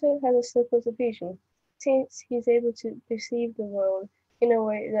character has a surplus of vision, since he is able to perceive the world in a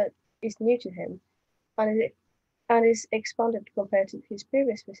way that is new to him, and is expanded compared to his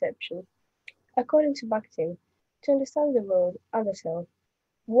previous perception. According to Bakhtin, to understand the world and the self,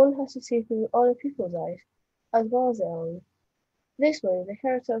 one has to see through other people's eyes, as well as their own. This way, the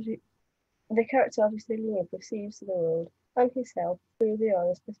character of Estrelinho perceives the world and himself through the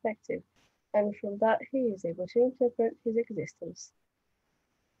other's perspective, and from that he is able to interpret his existence.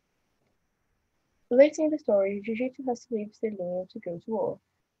 Later in the story, Gigito has to leave Estrelinho to go to war,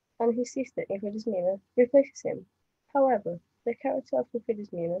 and his sister, Infeliz Mina, replaces him. However, the character of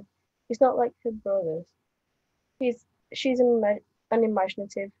Infeliz Mina is not like her brothers. She's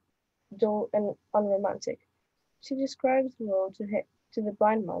unimaginative, dull, and unromantic. She describes the world to the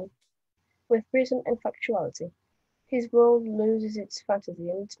blind man with reason and factuality. His world loses its fantasy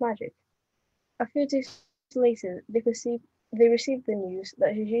and its magic. A few days later, they receive the news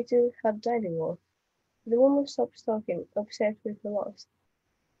that Gigito had died in war. The woman stops talking, upset with her loss,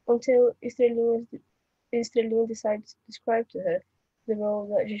 until Estrelinho decides to describe to her the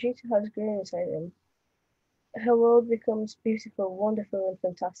world that Gigito has grown inside him. Her world becomes beautiful, wonderful, and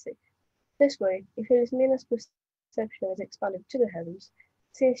fantastic. This way, Infeliz Mina's perception is expanded to the heavens,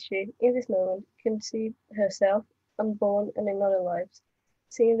 since she, in this moment, can see herself, unborn and in other lives,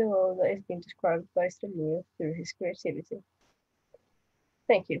 seeing the world that is being described by Estrelinho through his creativity.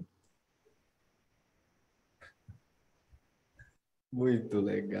 Thank you. Muito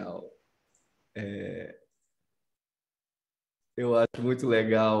legal. Eu acho muito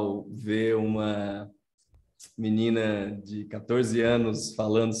legal ver uma menina de 14 anos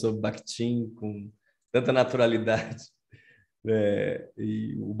falando sobre Bakhtin com tanta naturalidade.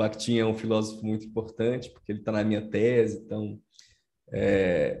 E o Bakhtin é um filósofo muito importante, porque ele está na minha tese, então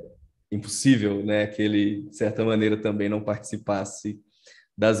é impossível, né, que ele, de certa maneira, também não participasse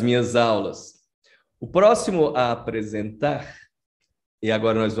das minhas aulas. O próximo a apresentar, e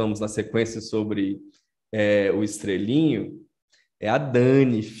agora nós vamos na sequência sobre o Estrelinho, é a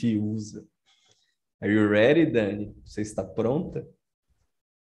Dani Fiuza. Are you ready, Dani? Você está pronta?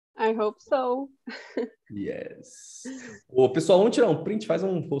 I hope so. Yes. Ô, pessoal, vamos tirar um print, faz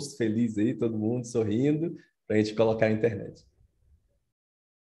um rosto feliz aí, todo mundo sorrindo, para a gente colocar na internet.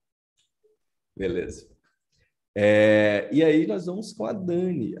 Beleza. E aí nós vamos com a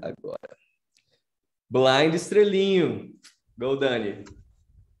Dani agora. Blind Estrelinho. Go, Dani.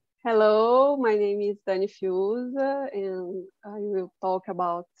 Hello, my name is Dani Fiuza, and I will talk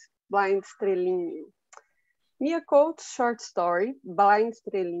about Blind Estrelinho. Mia Couto's short story, Blind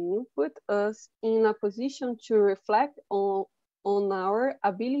Estrelinho, put us in a position to reflect on our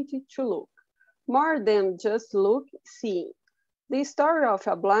ability to look, more than just look, seeing. The story of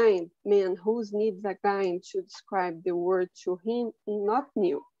a blind man who needs a guide to describe the world to him is not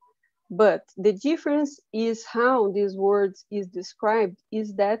new. But the difference is how this word is described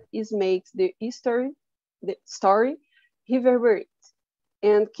is that it makes the story reverberate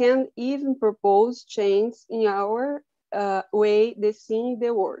and can even propose change in our way of seeing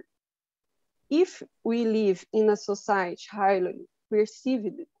the world. If we live in a society highly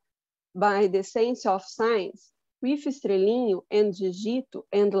perceived by the sense of science, with Estrelinho and Gigito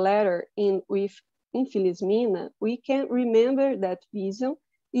and later with Infeliz Mina, we can remember that vision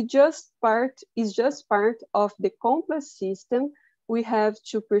is just part of the complex system we have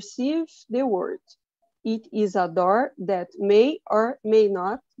to perceive the world. It is a door that may or may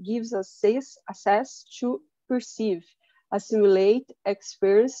not give us access to perceive, assimilate,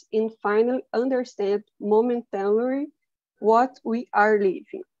 experience, and finally understand momentarily what we are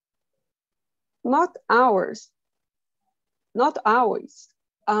living. Not always,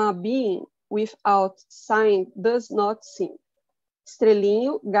 a being without sign does not sing.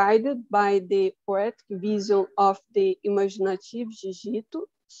 Estrelinho, guided by the poetic vision of the imaginative Gigito,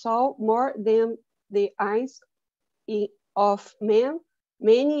 saw more than the eyes of men,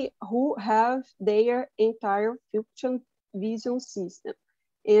 many who have their entire functional vision system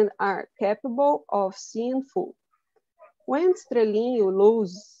and are capable of seeing full. When Estrelinho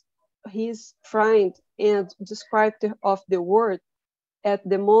loses his friend and descriptor of the world at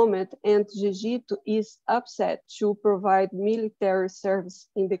the moment, and Gigito is upset to provide military service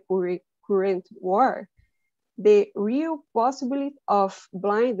in the current war, the real possibility of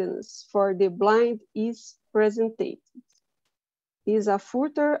blindness for the blind is presented. Is a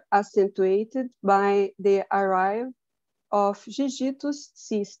further accentuated by the arrival of Gigito's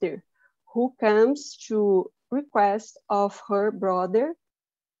sister, who comes to request of her brother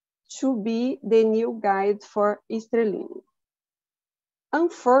to be the new guide for Estrelinho.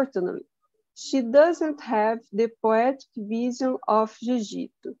 Unfortunately, she doesn't have the poetic vision of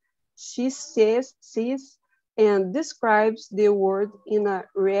Gigito. She sees and describes the world in a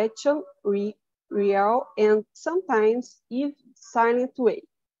real and sometimes even silent way.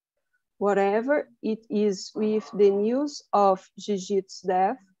 Whatever it is with the news of Gigito's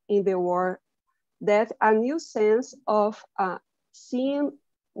death in the war, that a new sense of seeing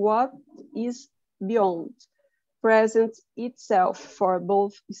what is beyond presents itself for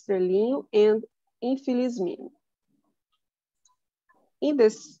both Estrelinho and Infelizmino. In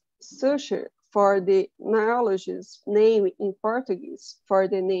the search for the neologism name in Portuguese for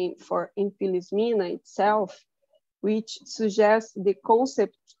the name for Infelizmina itself, which suggests the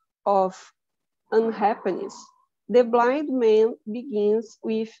concept of unhappiness, the blind man begins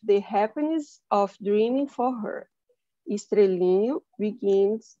with the happiness of dreaming for her. Estrelinho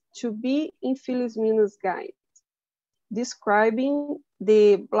begins to be Infelizmina's guide, describing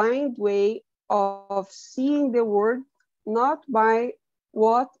the blind way of seeing the world not by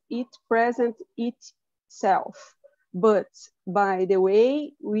what it presents itself, but by the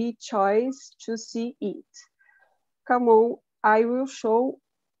way we choose to see it. Come on, I will show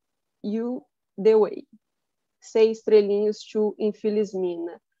you the way, say Estrelinho to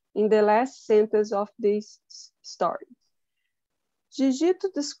Infelizmina in the last sentence of this story. Gigito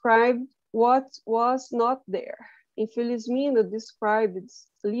described what was not there. Infelizmina described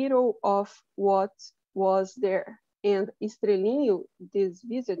little of what was there, and Estrelinho, this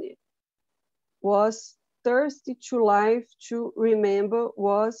visionary, was thirsty to life to remember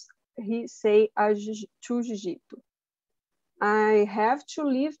what he say to Gigito. I have to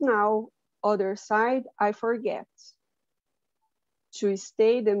leave now, other side I forget. To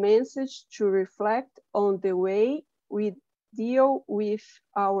stay the message, to reflect on the way we deal with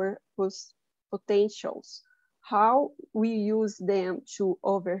our potentials, how we use them to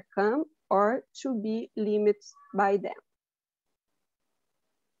overcome or to be limited by them.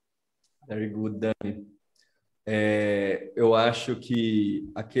 Very good, Dani. Eu acho que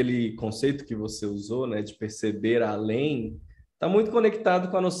aquele conceito que você usou, né, de perceber além, está muito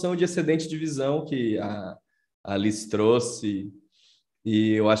conectado com a noção de excedente de visão que a Alice trouxe,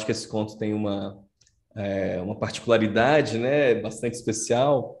 e eu acho que esse conto tem uma particularidade, né, bastante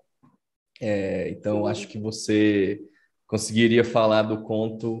especial. Então, eu acho que você conseguiria falar do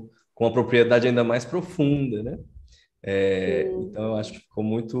conto com uma propriedade ainda mais profunda, né? Então, eu acho que ficou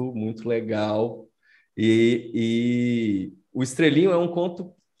muito, muito legal. E o Estrelinho é um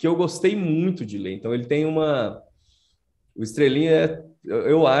conto que eu gostei muito de ler. Então, ele tem uma... O Estrelinho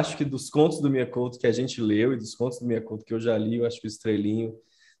eu acho que dos contos do Mia Couto que a gente leu e dos contos do Mia Couto que eu já li, eu acho que o Estrelinho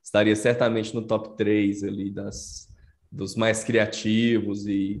estaria certamente no top 3 ali dos mais criativos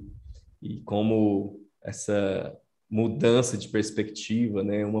e como essa mudança de perspectiva,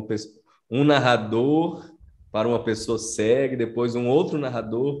 né? Um narrador para uma pessoa cega, depois um outro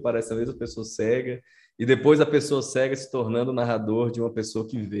narrador para essa mesma pessoa cega, e depois a pessoa cega se tornando o narrador de uma pessoa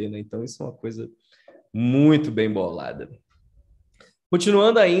que vê, né? Então isso é uma coisa muito bem bolada.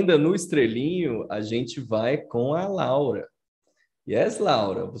 Continuando ainda no Estrelinho, a gente vai com a Laura. Yes,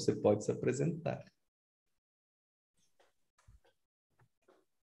 Laura, você pode se apresentar.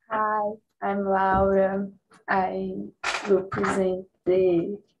 Hi, I'm Laura. I represent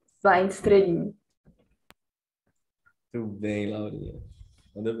the Blind Estrelinho. Tudo bem, Laurinha.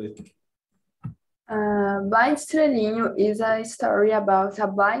 Manda ver. Blind Estrelinho is a story about a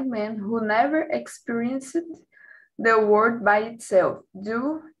blind man who never experienced the world by itself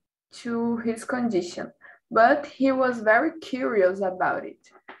due to his condition, but he was very curious about it.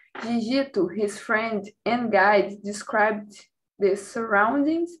 Gigito, his friend and guide, described the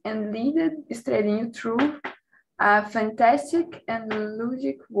surroundings and led Estrelinho through a fantastic and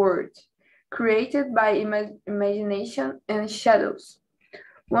ludic world created by imagination and shadows.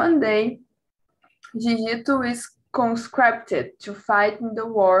 One day, Gigito is conscripted to fight in the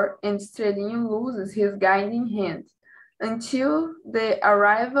war, and Estrelinho loses his guiding hand until the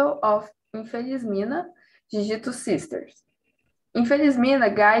arrival of Infelizmina, Gigito's sisters.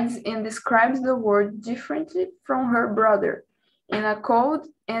 Infelizmina guides and describes the world differently from her brother, in a cold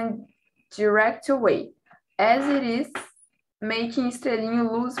and direct way, as it is, making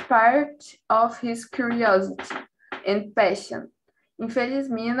Estrelinho lose part of his curiosity and passion.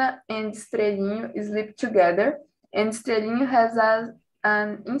 Infelizmina and Estrelinho sleep together, and Estrelinho has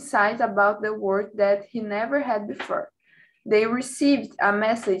an insight about the world that he never had before. They received a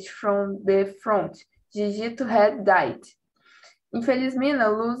message from the front. Gigito had died. Infelizmina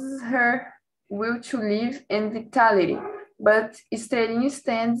loses her will to live and vitality, but Estrelinho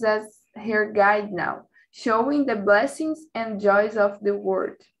stands as her guide now, showing the blessings and joys of the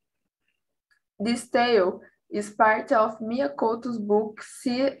world. This tale is part of Mia Couto's book,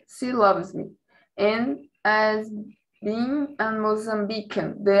 She Loves Me, and as being a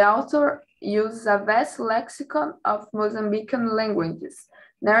Moçambican, the author uses a vast lexicon of Mozambican languages,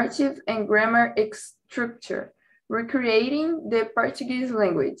 narrative and grammar structure, recreating the Portuguese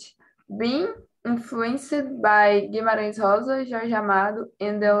language, being influenced by Guimarães Rosa, Jorge Amado,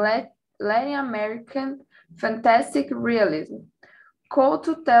 and the Latin American fantastic realism.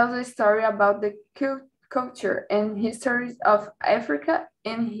 Couto tells a story about the culture and histories of Africa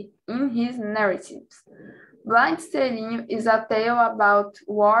in his narratives. Blind Estrelinho is a tale about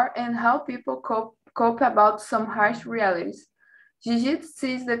war and how people cope about some harsh realities. Gigito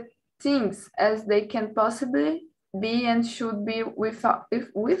sees the things as they can possibly be and should be without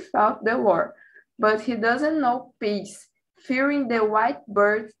the war, but he doesn't know peace, fearing the white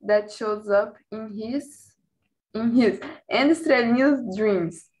bird that shows up in his and Estrelinho's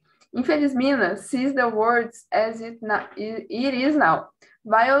dreams. Infelizmina sees the world as it is now,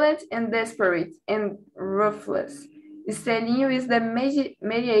 violent and desperate and ruthless. Estrelinho is the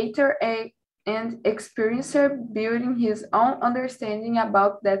mediator and experiencer, building his own understanding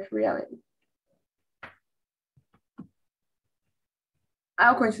about that reality.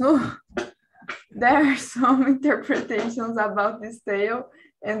 I'll continue. There are some interpretations about this tale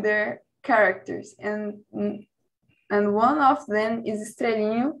and their characters, and one of them is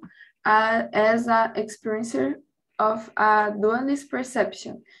Estrelinho as an experiencer of a dualist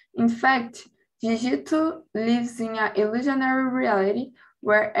perception. In fact, Gigito lives in an illusionary reality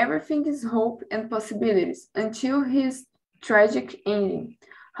where everything is hope and possibilities until his tragic ending.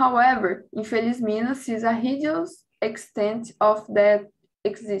 However, Infelizmina sees a hideous extent of that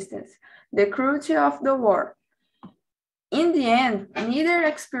existence, the cruelty of the war. In the end, neither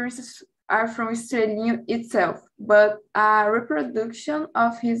experiences are from Estrelinho itself, but a reproduction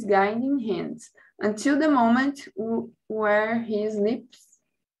of his guiding hands, until the moment where he sleeps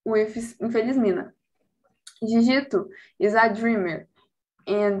with Infelizmina. Gigito is a dreamer,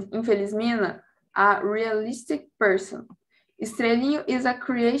 and Infelizmina a realistic person. Estrelinho is a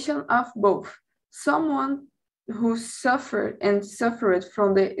creation of both, someone who suffered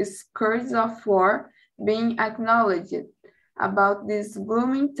from the scourge of war, being acknowledged about these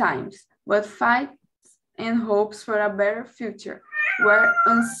gloomy times, but fights and hopes for a better future, where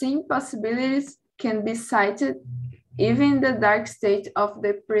unseen possibilities can be sighted, even in the dark state of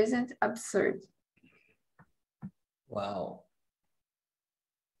the present absurd. Wow.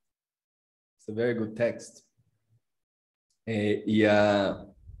 It's a very good text.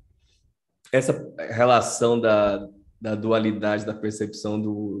 Essa relação da dualidade da percepção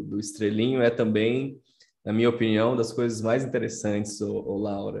do Estrelinho é também, na minha opinião, das coisas mais interessantes,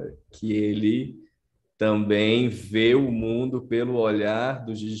 Laura, que ele também vê o mundo pelo olhar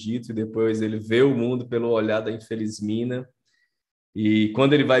do Gigito e depois ele vê o mundo pelo olhar da Infelizmina. E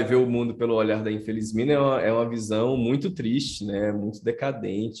quando ele vai ver o mundo pelo olhar da Infelizmina, é uma visão muito triste, né? Muito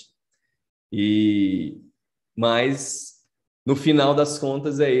decadente. Mas, no final das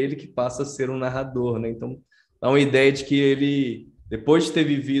contas, é ele que passa a ser um narrador, né? Então, dá uma ideia de que ele, depois de ter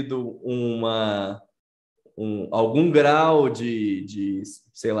vivido algum grau de,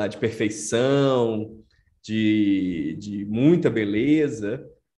 sei lá, de perfeição, de muita beleza,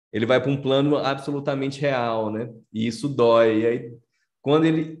 ele vai para um plano absolutamente real, né? E isso dói. E aí,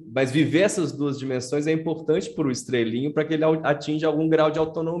 Mas viver essas duas dimensões é importante para o estrelinho para que ele atinja algum grau de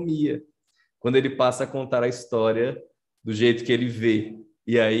autonomia, quando ele passa a contar a história do jeito que ele vê.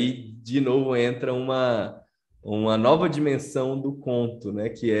 E aí, de novo, entra uma nova dimensão do conto, né?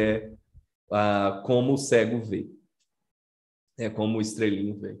 Que é como o cego vê, como o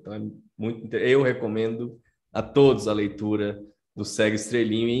estrelinho vê. Então, eu recomendo a todos a leitura do Cego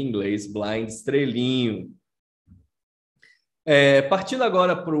Estrelinho, em inglês, Blind Estrelinho. Partindo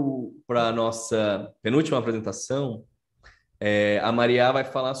agora para a nossa penúltima apresentação, a Maria vai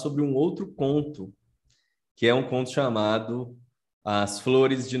falar sobre um outro conto, que é um conto chamado As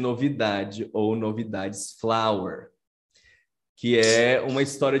Flores de Novidade, ou Novidades Flower, que é uma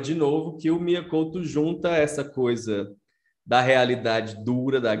história, de novo, que o Mia Couto junta essa coisa da realidade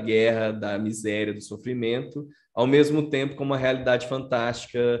dura, da guerra, da miséria, do sofrimento, ao mesmo tempo com uma realidade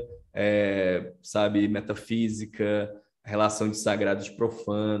fantástica, sabe, metafísica, relação de sagrado e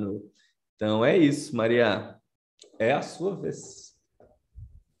profano. Então é isso, Maria. É a sua vez.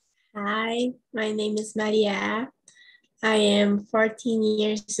 Hi, my name is Maria. I am 14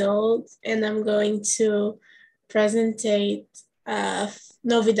 years old and I'm going to presentate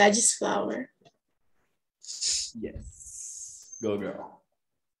Novidades Flower. Yes. Go, girl.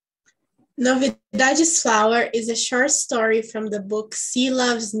 Novidades Flower is a short story from the book She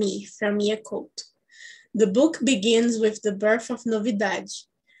Loves Me from Mia Couto. The book begins with the birth of Novidade,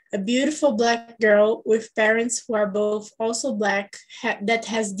 a beautiful Black girl with parents who are both also Black that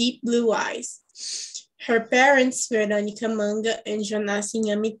has deep blue eyes. Her parents, Verônica Manga and Jonas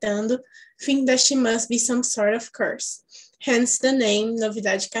Inhamitando, think that she must be some sort of curse, hence the name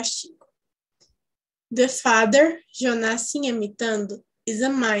Novidade Castigo. The father, Jonas Inhamitando, is a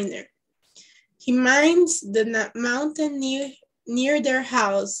miner. He mines the mountain near their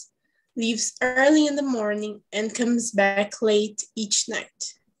house, leaves early in the morning, and comes back late each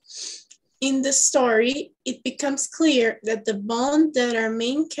night. In the story, it becomes clear that the bond that our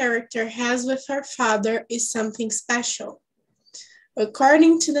main character has with her father is something special.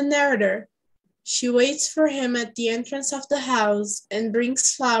 According to the narrator, she waits for him at the entrance of the house and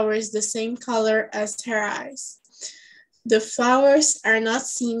brings flowers the same color as her eyes. The flowers are not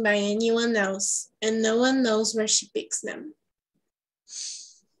seen by anyone else, and no one knows where she picks them.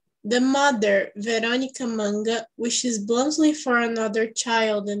 The mother, Verônica Manga, wishes bluntly for another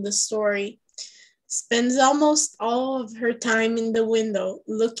child in the story, spends almost all of her time in the window,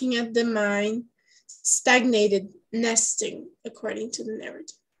 looking at the mine, stagnated, nesting, according to the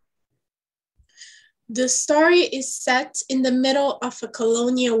narrative. The story is set in the middle of a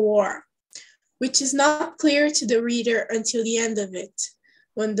colonial war, which is not clear to the reader until the end of it,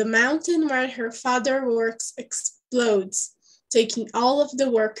 when the mountain where her father works explodes, taking all of the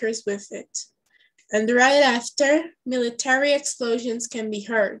workers with it. And right after, military explosions can be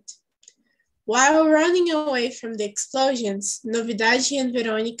heard. While running away from the explosions, Novidade and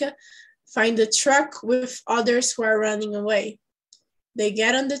Verônica find a truck with others who are running away. They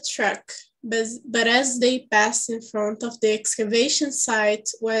get on the truck, but as they pass in front of the excavation site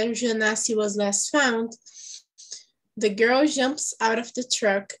where Janassi was last found, the girl jumps out of the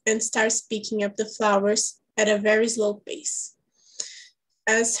truck and starts picking up the flowers at a very slow pace.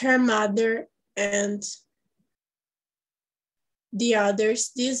 As her mother and the others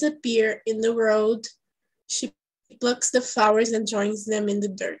disappear in the road, she plucks the flowers and joins them in the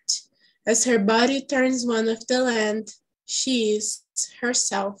dirt. As her body turns one with the land, she is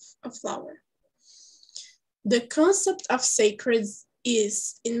herself a flower. The concept of sacred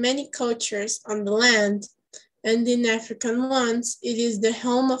is, in many cultures, on the land, and in African ones, it is the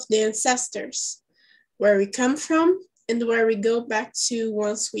home of the ancestors, where we come from and where we go back to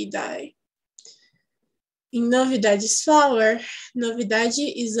once we die. In Novidades Flower,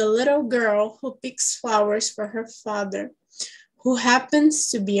 Novidade is a little girl who picks flowers for her father, who happens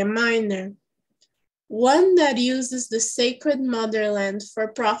to be a miner, one that uses the sacred motherland for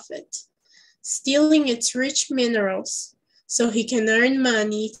profit, stealing its rich minerals so he can earn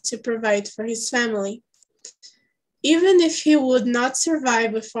money to provide for his family. Even if he would not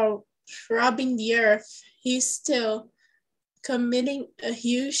survive without robbing the earth, he is still committing a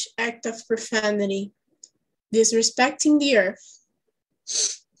huge act of profanity, disrespecting the earth.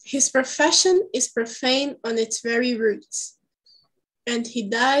 His profession is profane on its very roots, and he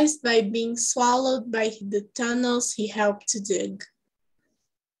dies by being swallowed by the tunnels he helped to dig.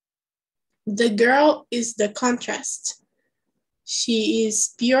 The girl is the contrast. She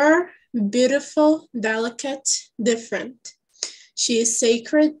is pure, beautiful, delicate, different. She is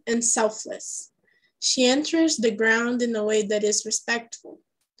sacred and selfless. She enters the ground in a way that is respectful.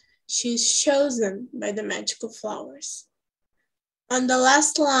 She is chosen by the magical flowers. On the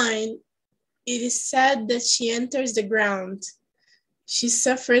last line, it is said that she enters the ground. She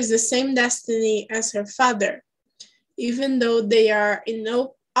suffers the same destiny as her father, even though they are in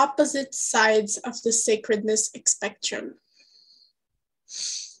opposite sides of the sacredness spectrum.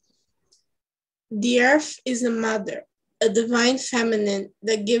 The earth is a mother, a divine feminine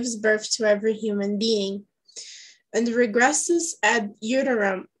that gives birth to every human being. And regressus ad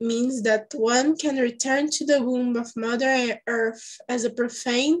uterum means that one can return to the womb of Mother Earth as a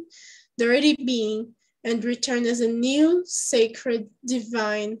profane, dirty being and return as a new, sacred,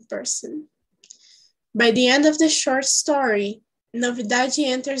 divine person. By the end of the short story, Novidade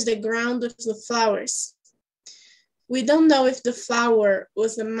enters the ground with the flowers. We don't know if the flower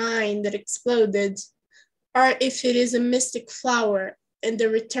was a mine that exploded, or if it is a mystic flower and the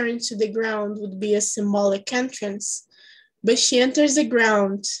return to the ground would be a symbolic entrance, but she enters the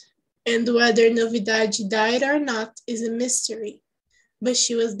ground, and whether Novidade died or not is a mystery, but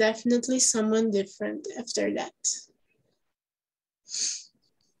she was definitely someone different after that.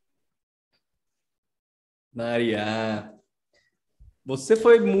 Maria, você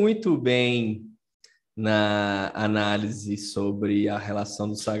foi muito bem na análise sobre a relação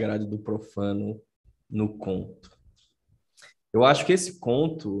do sagrado e do profano no conto. Eu acho que esse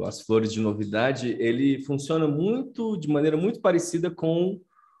conto, As Flores de Novidade, ele funciona de maneira muito parecida com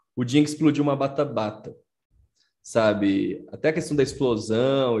O Dia em que Explodiu uma Bata-Bata, sabe? Até a questão da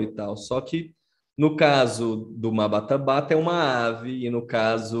explosão e tal, só que no caso do uma bata-bata é uma ave e no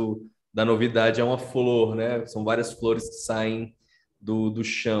caso da novidade é uma flor, né? São várias flores que saem do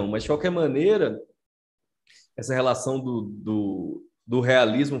chão, mas de qualquer maneira, essa relação do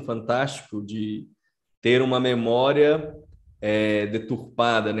realismo fantástico, de ter uma memória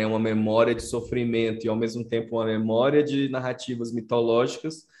deturpada, né? Uma memória de sofrimento e ao mesmo tempo uma memória de narrativas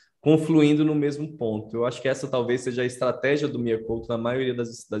mitológicas confluindo no mesmo ponto. Eu acho que essa talvez seja a estratégia do Mia Couto na maioria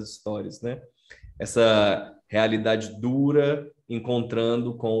das histórias, né? Essa realidade dura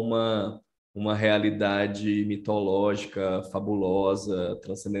encontrando com uma realidade mitológica, fabulosa,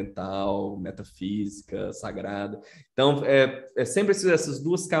 transcendental, metafísica, sagrada. Então, é sempre essas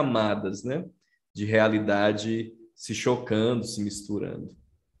duas camadas, né, de realidade se chocando, se misturando.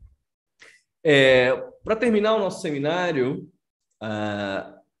 Para terminar o nosso seminário,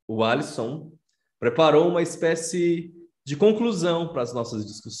 o Alisson preparou uma espécie de conclusão para as nossas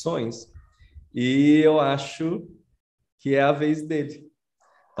discussões e eu acho que é a vez dele.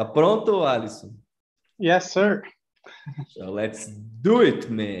 Tá pronto, Alisson? Yes, sir. So let's do it,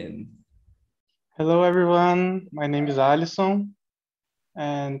 man. Hello, everyone. My name is Alisson,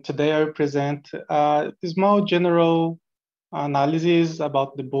 and today I will present a small general analysis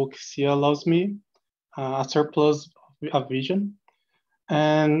about the book Sia Loves Me, A Surplus of Vision.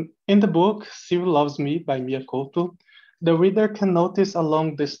 And in the book, Sia Loves Me by Mia Couto, the reader can notice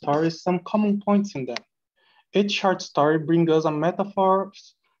along the story some common points in them. Each short story brings us a metaphor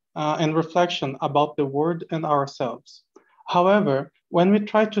and reflection about the world and ourselves. However, when we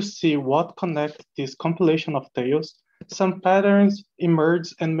try to see what connects this compilation of tales, some patterns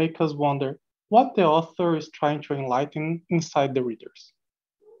emerge and make us wonder what the author is trying to enlighten inside the readers.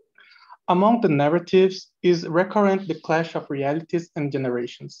 Among the narratives is recurrent the clash of realities and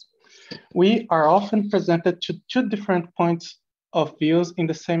generations. We are often presented to two different points of views in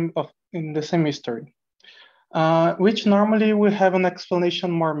the same history, which normally will have an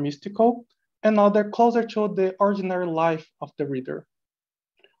explanation more mystical and other closer to the ordinary life of the reader.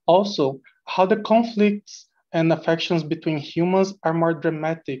 Also, how the conflicts and affections between humans are more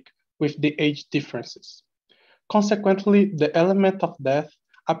dramatic with the age differences. Consequently, the element of death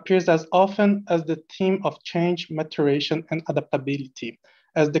appears as often as the theme of change, maturation, and adaptability,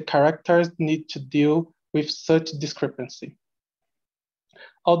 as the characters need to deal with such discrepancy.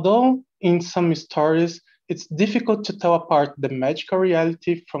 Although in some stories, it's difficult to tell apart the magical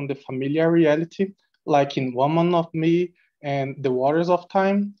reality from the familiar reality, like in Woman of Me and The Waters of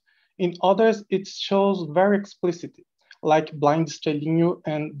Time. In others, it shows very explicitly, like Blind Estrelinho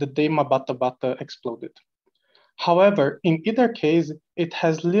and The Day My Bata Bata Exploded. However, in either case, it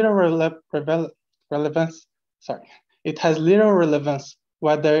has little relevance. It has little relevance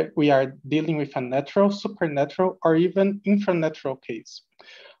whether we are dealing with a natural, supernatural, or even infranatural case.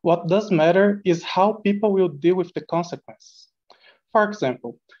 What does matter is how people will deal with the consequences. For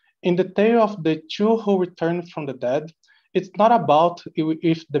example, in the tale of the two who returned from the dead, it's not about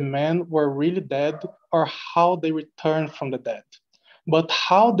if the men were really dead or how they returned from the dead, but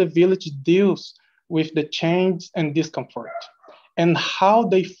how the village deals with the change and discomfort, and how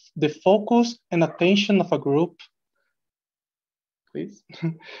the focus and attention of a group, please,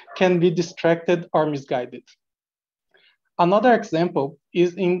 can be distracted or misguided. Another example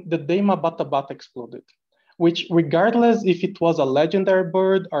is in The Day My Bata Bata Exploded, which, regardless if it was a legendary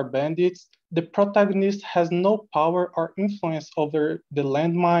bird or bandits, the protagonist has no power or influence over the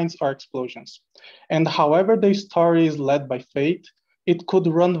landmines or explosions. And however the story is led by fate, it could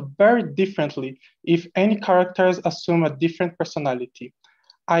run very differently if any characters assume a different personality,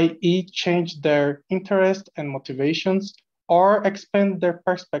 i.e. change their interests and motivations or expand their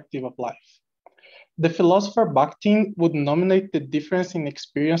perspective of life. The philosopher Bakhtin would nominate the difference in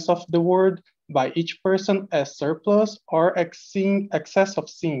experience of the world by each person as surplus or excess of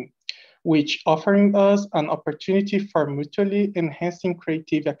seeing, which offering us an opportunity for mutually enhancing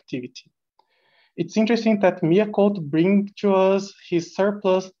creative activity. It's interesting that Couto brings to us his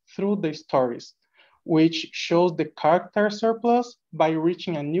surplus through the stories, which shows the character surplus by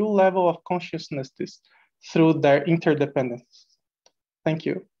reaching a new level of consciousness through their interdependence. Thank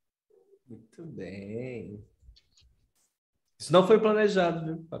you. Muito bem. Isso não foi planejado,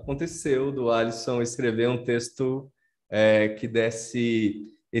 viu? Aconteceu do Alisson escrever um texto que desse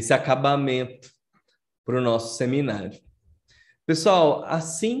esse acabamento para o nosso seminário. Pessoal,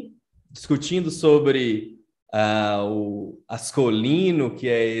 assim, discutindo sobre o Ascolino, que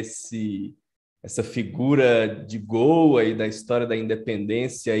é essa figura de Goa e da história da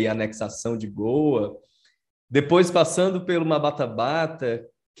independência e anexação de Goa, depois passando pelo Mabata Bata,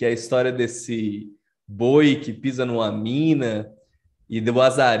 que é a história desse boi que pisa numa mina, e do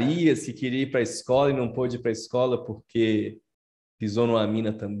Azarias, que queria ir para a escola e não pôde ir para a escola porque pisou numa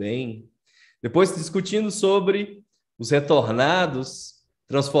mina também. Depois discutindo sobre os retornados,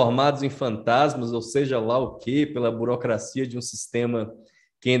 transformados em fantasmas, ou seja lá o quê, pela burocracia de um sistema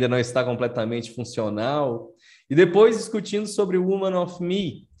que ainda não está completamente funcional. E depois discutindo sobre o Woman of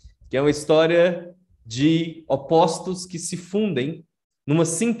Me, que é uma história de opostos que se fundem numa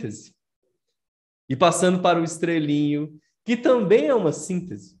síntese. E passando para o Estrelinho, que também é uma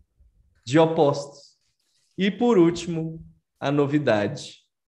síntese de opostos. E, por último, a novidade,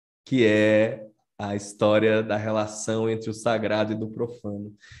 que é a história da relação entre o sagrado e do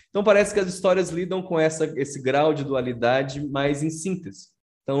profano. Então, parece que as histórias lidam com esse grau de dualidade, mas em síntese.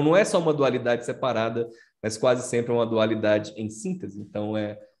 Então, não é só uma dualidade separada, mas quase sempre uma dualidade em síntese. Então,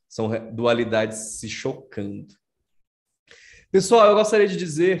 são dualidades se chocando. Pessoal, eu gostaria de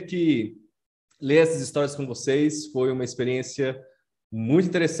dizer que ler essas histórias com vocês foi uma experiência muito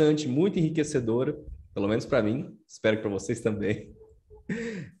interessante, muito enriquecedora, pelo menos para mim, espero que para vocês também.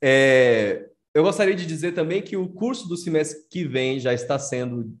 Eu gostaria de dizer também que o curso do semestre que vem já está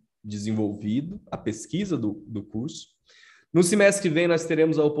sendo desenvolvido, a pesquisa do curso. No semestre que vem, nós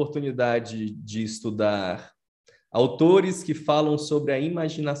teremos a oportunidade de estudar autores que falam sobre a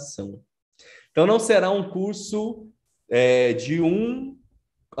imaginação. Então, não será um curso de um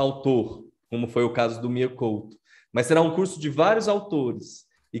autor, como foi o caso do Couto, mas será um curso de vários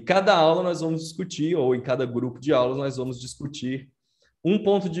autores. E cada aula nós vamos discutir, ou em cada grupo de aulas nós vamos discutir um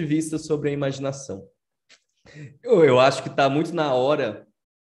ponto de vista sobre a imaginação. Eu acho que está muito na hora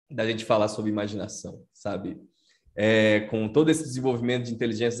da gente falar sobre imaginação, sabe? Com todo esse desenvolvimento de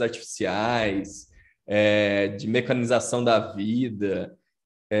inteligências artificiais, de mecanização da vida,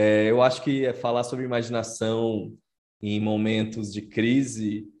 eu acho que falar sobre imaginação em momentos de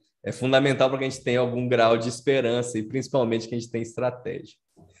crise é fundamental para que a gente tenha algum grau de esperança e principalmente que a gente tenha estratégia.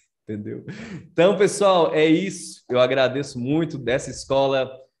 Entendeu? Então, pessoal, é isso. Eu agradeço muito. Dessa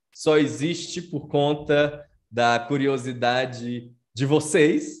escola só existe por conta da curiosidade de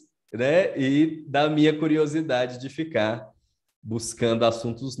vocês, né? E da minha curiosidade de ficar buscando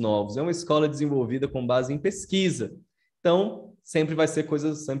assuntos novos. É uma escola desenvolvida com base em pesquisa. Então, sempre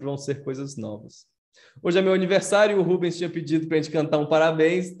vão ser coisas novas. Hoje é meu aniversário, o Rubens tinha pedido para a gente cantar um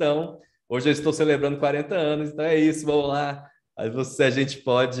parabéns, então hoje eu estou celebrando 40 anos, então é isso, vamos lá. A gente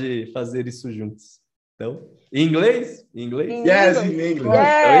pode fazer isso juntos. Então, em inglês? Em inglês? Yes, in English. Então,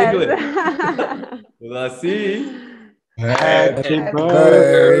 em inglês. Assim. Happy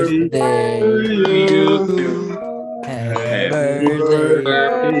birthday to you. Happy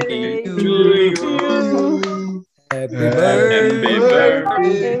birthday to you. Happy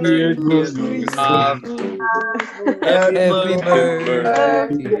birthday, dear Gustavo. Happy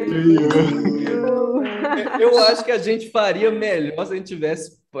birthday to you. Eu acho que a gente faria melhor se a gente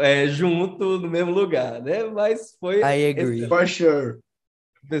estivesse junto no mesmo lugar, né? Mas foi... I agree. For sure.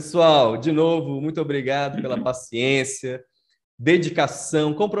 Pessoal, de novo, muito obrigado pela paciência,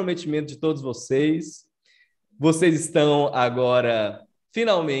 dedicação, comprometimento de todos vocês. Vocês estão agora,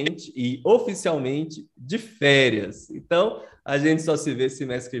 finalmente e oficialmente, de férias. Então, a gente só se vê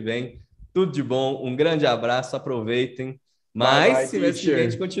semestre que vem. Tudo de bom, um grande abraço, aproveitem. Mas semestre que vem a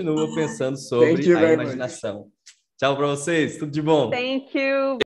gente continua pensando sobre a imaginação. Tchau para vocês, tudo de bom. Thank you.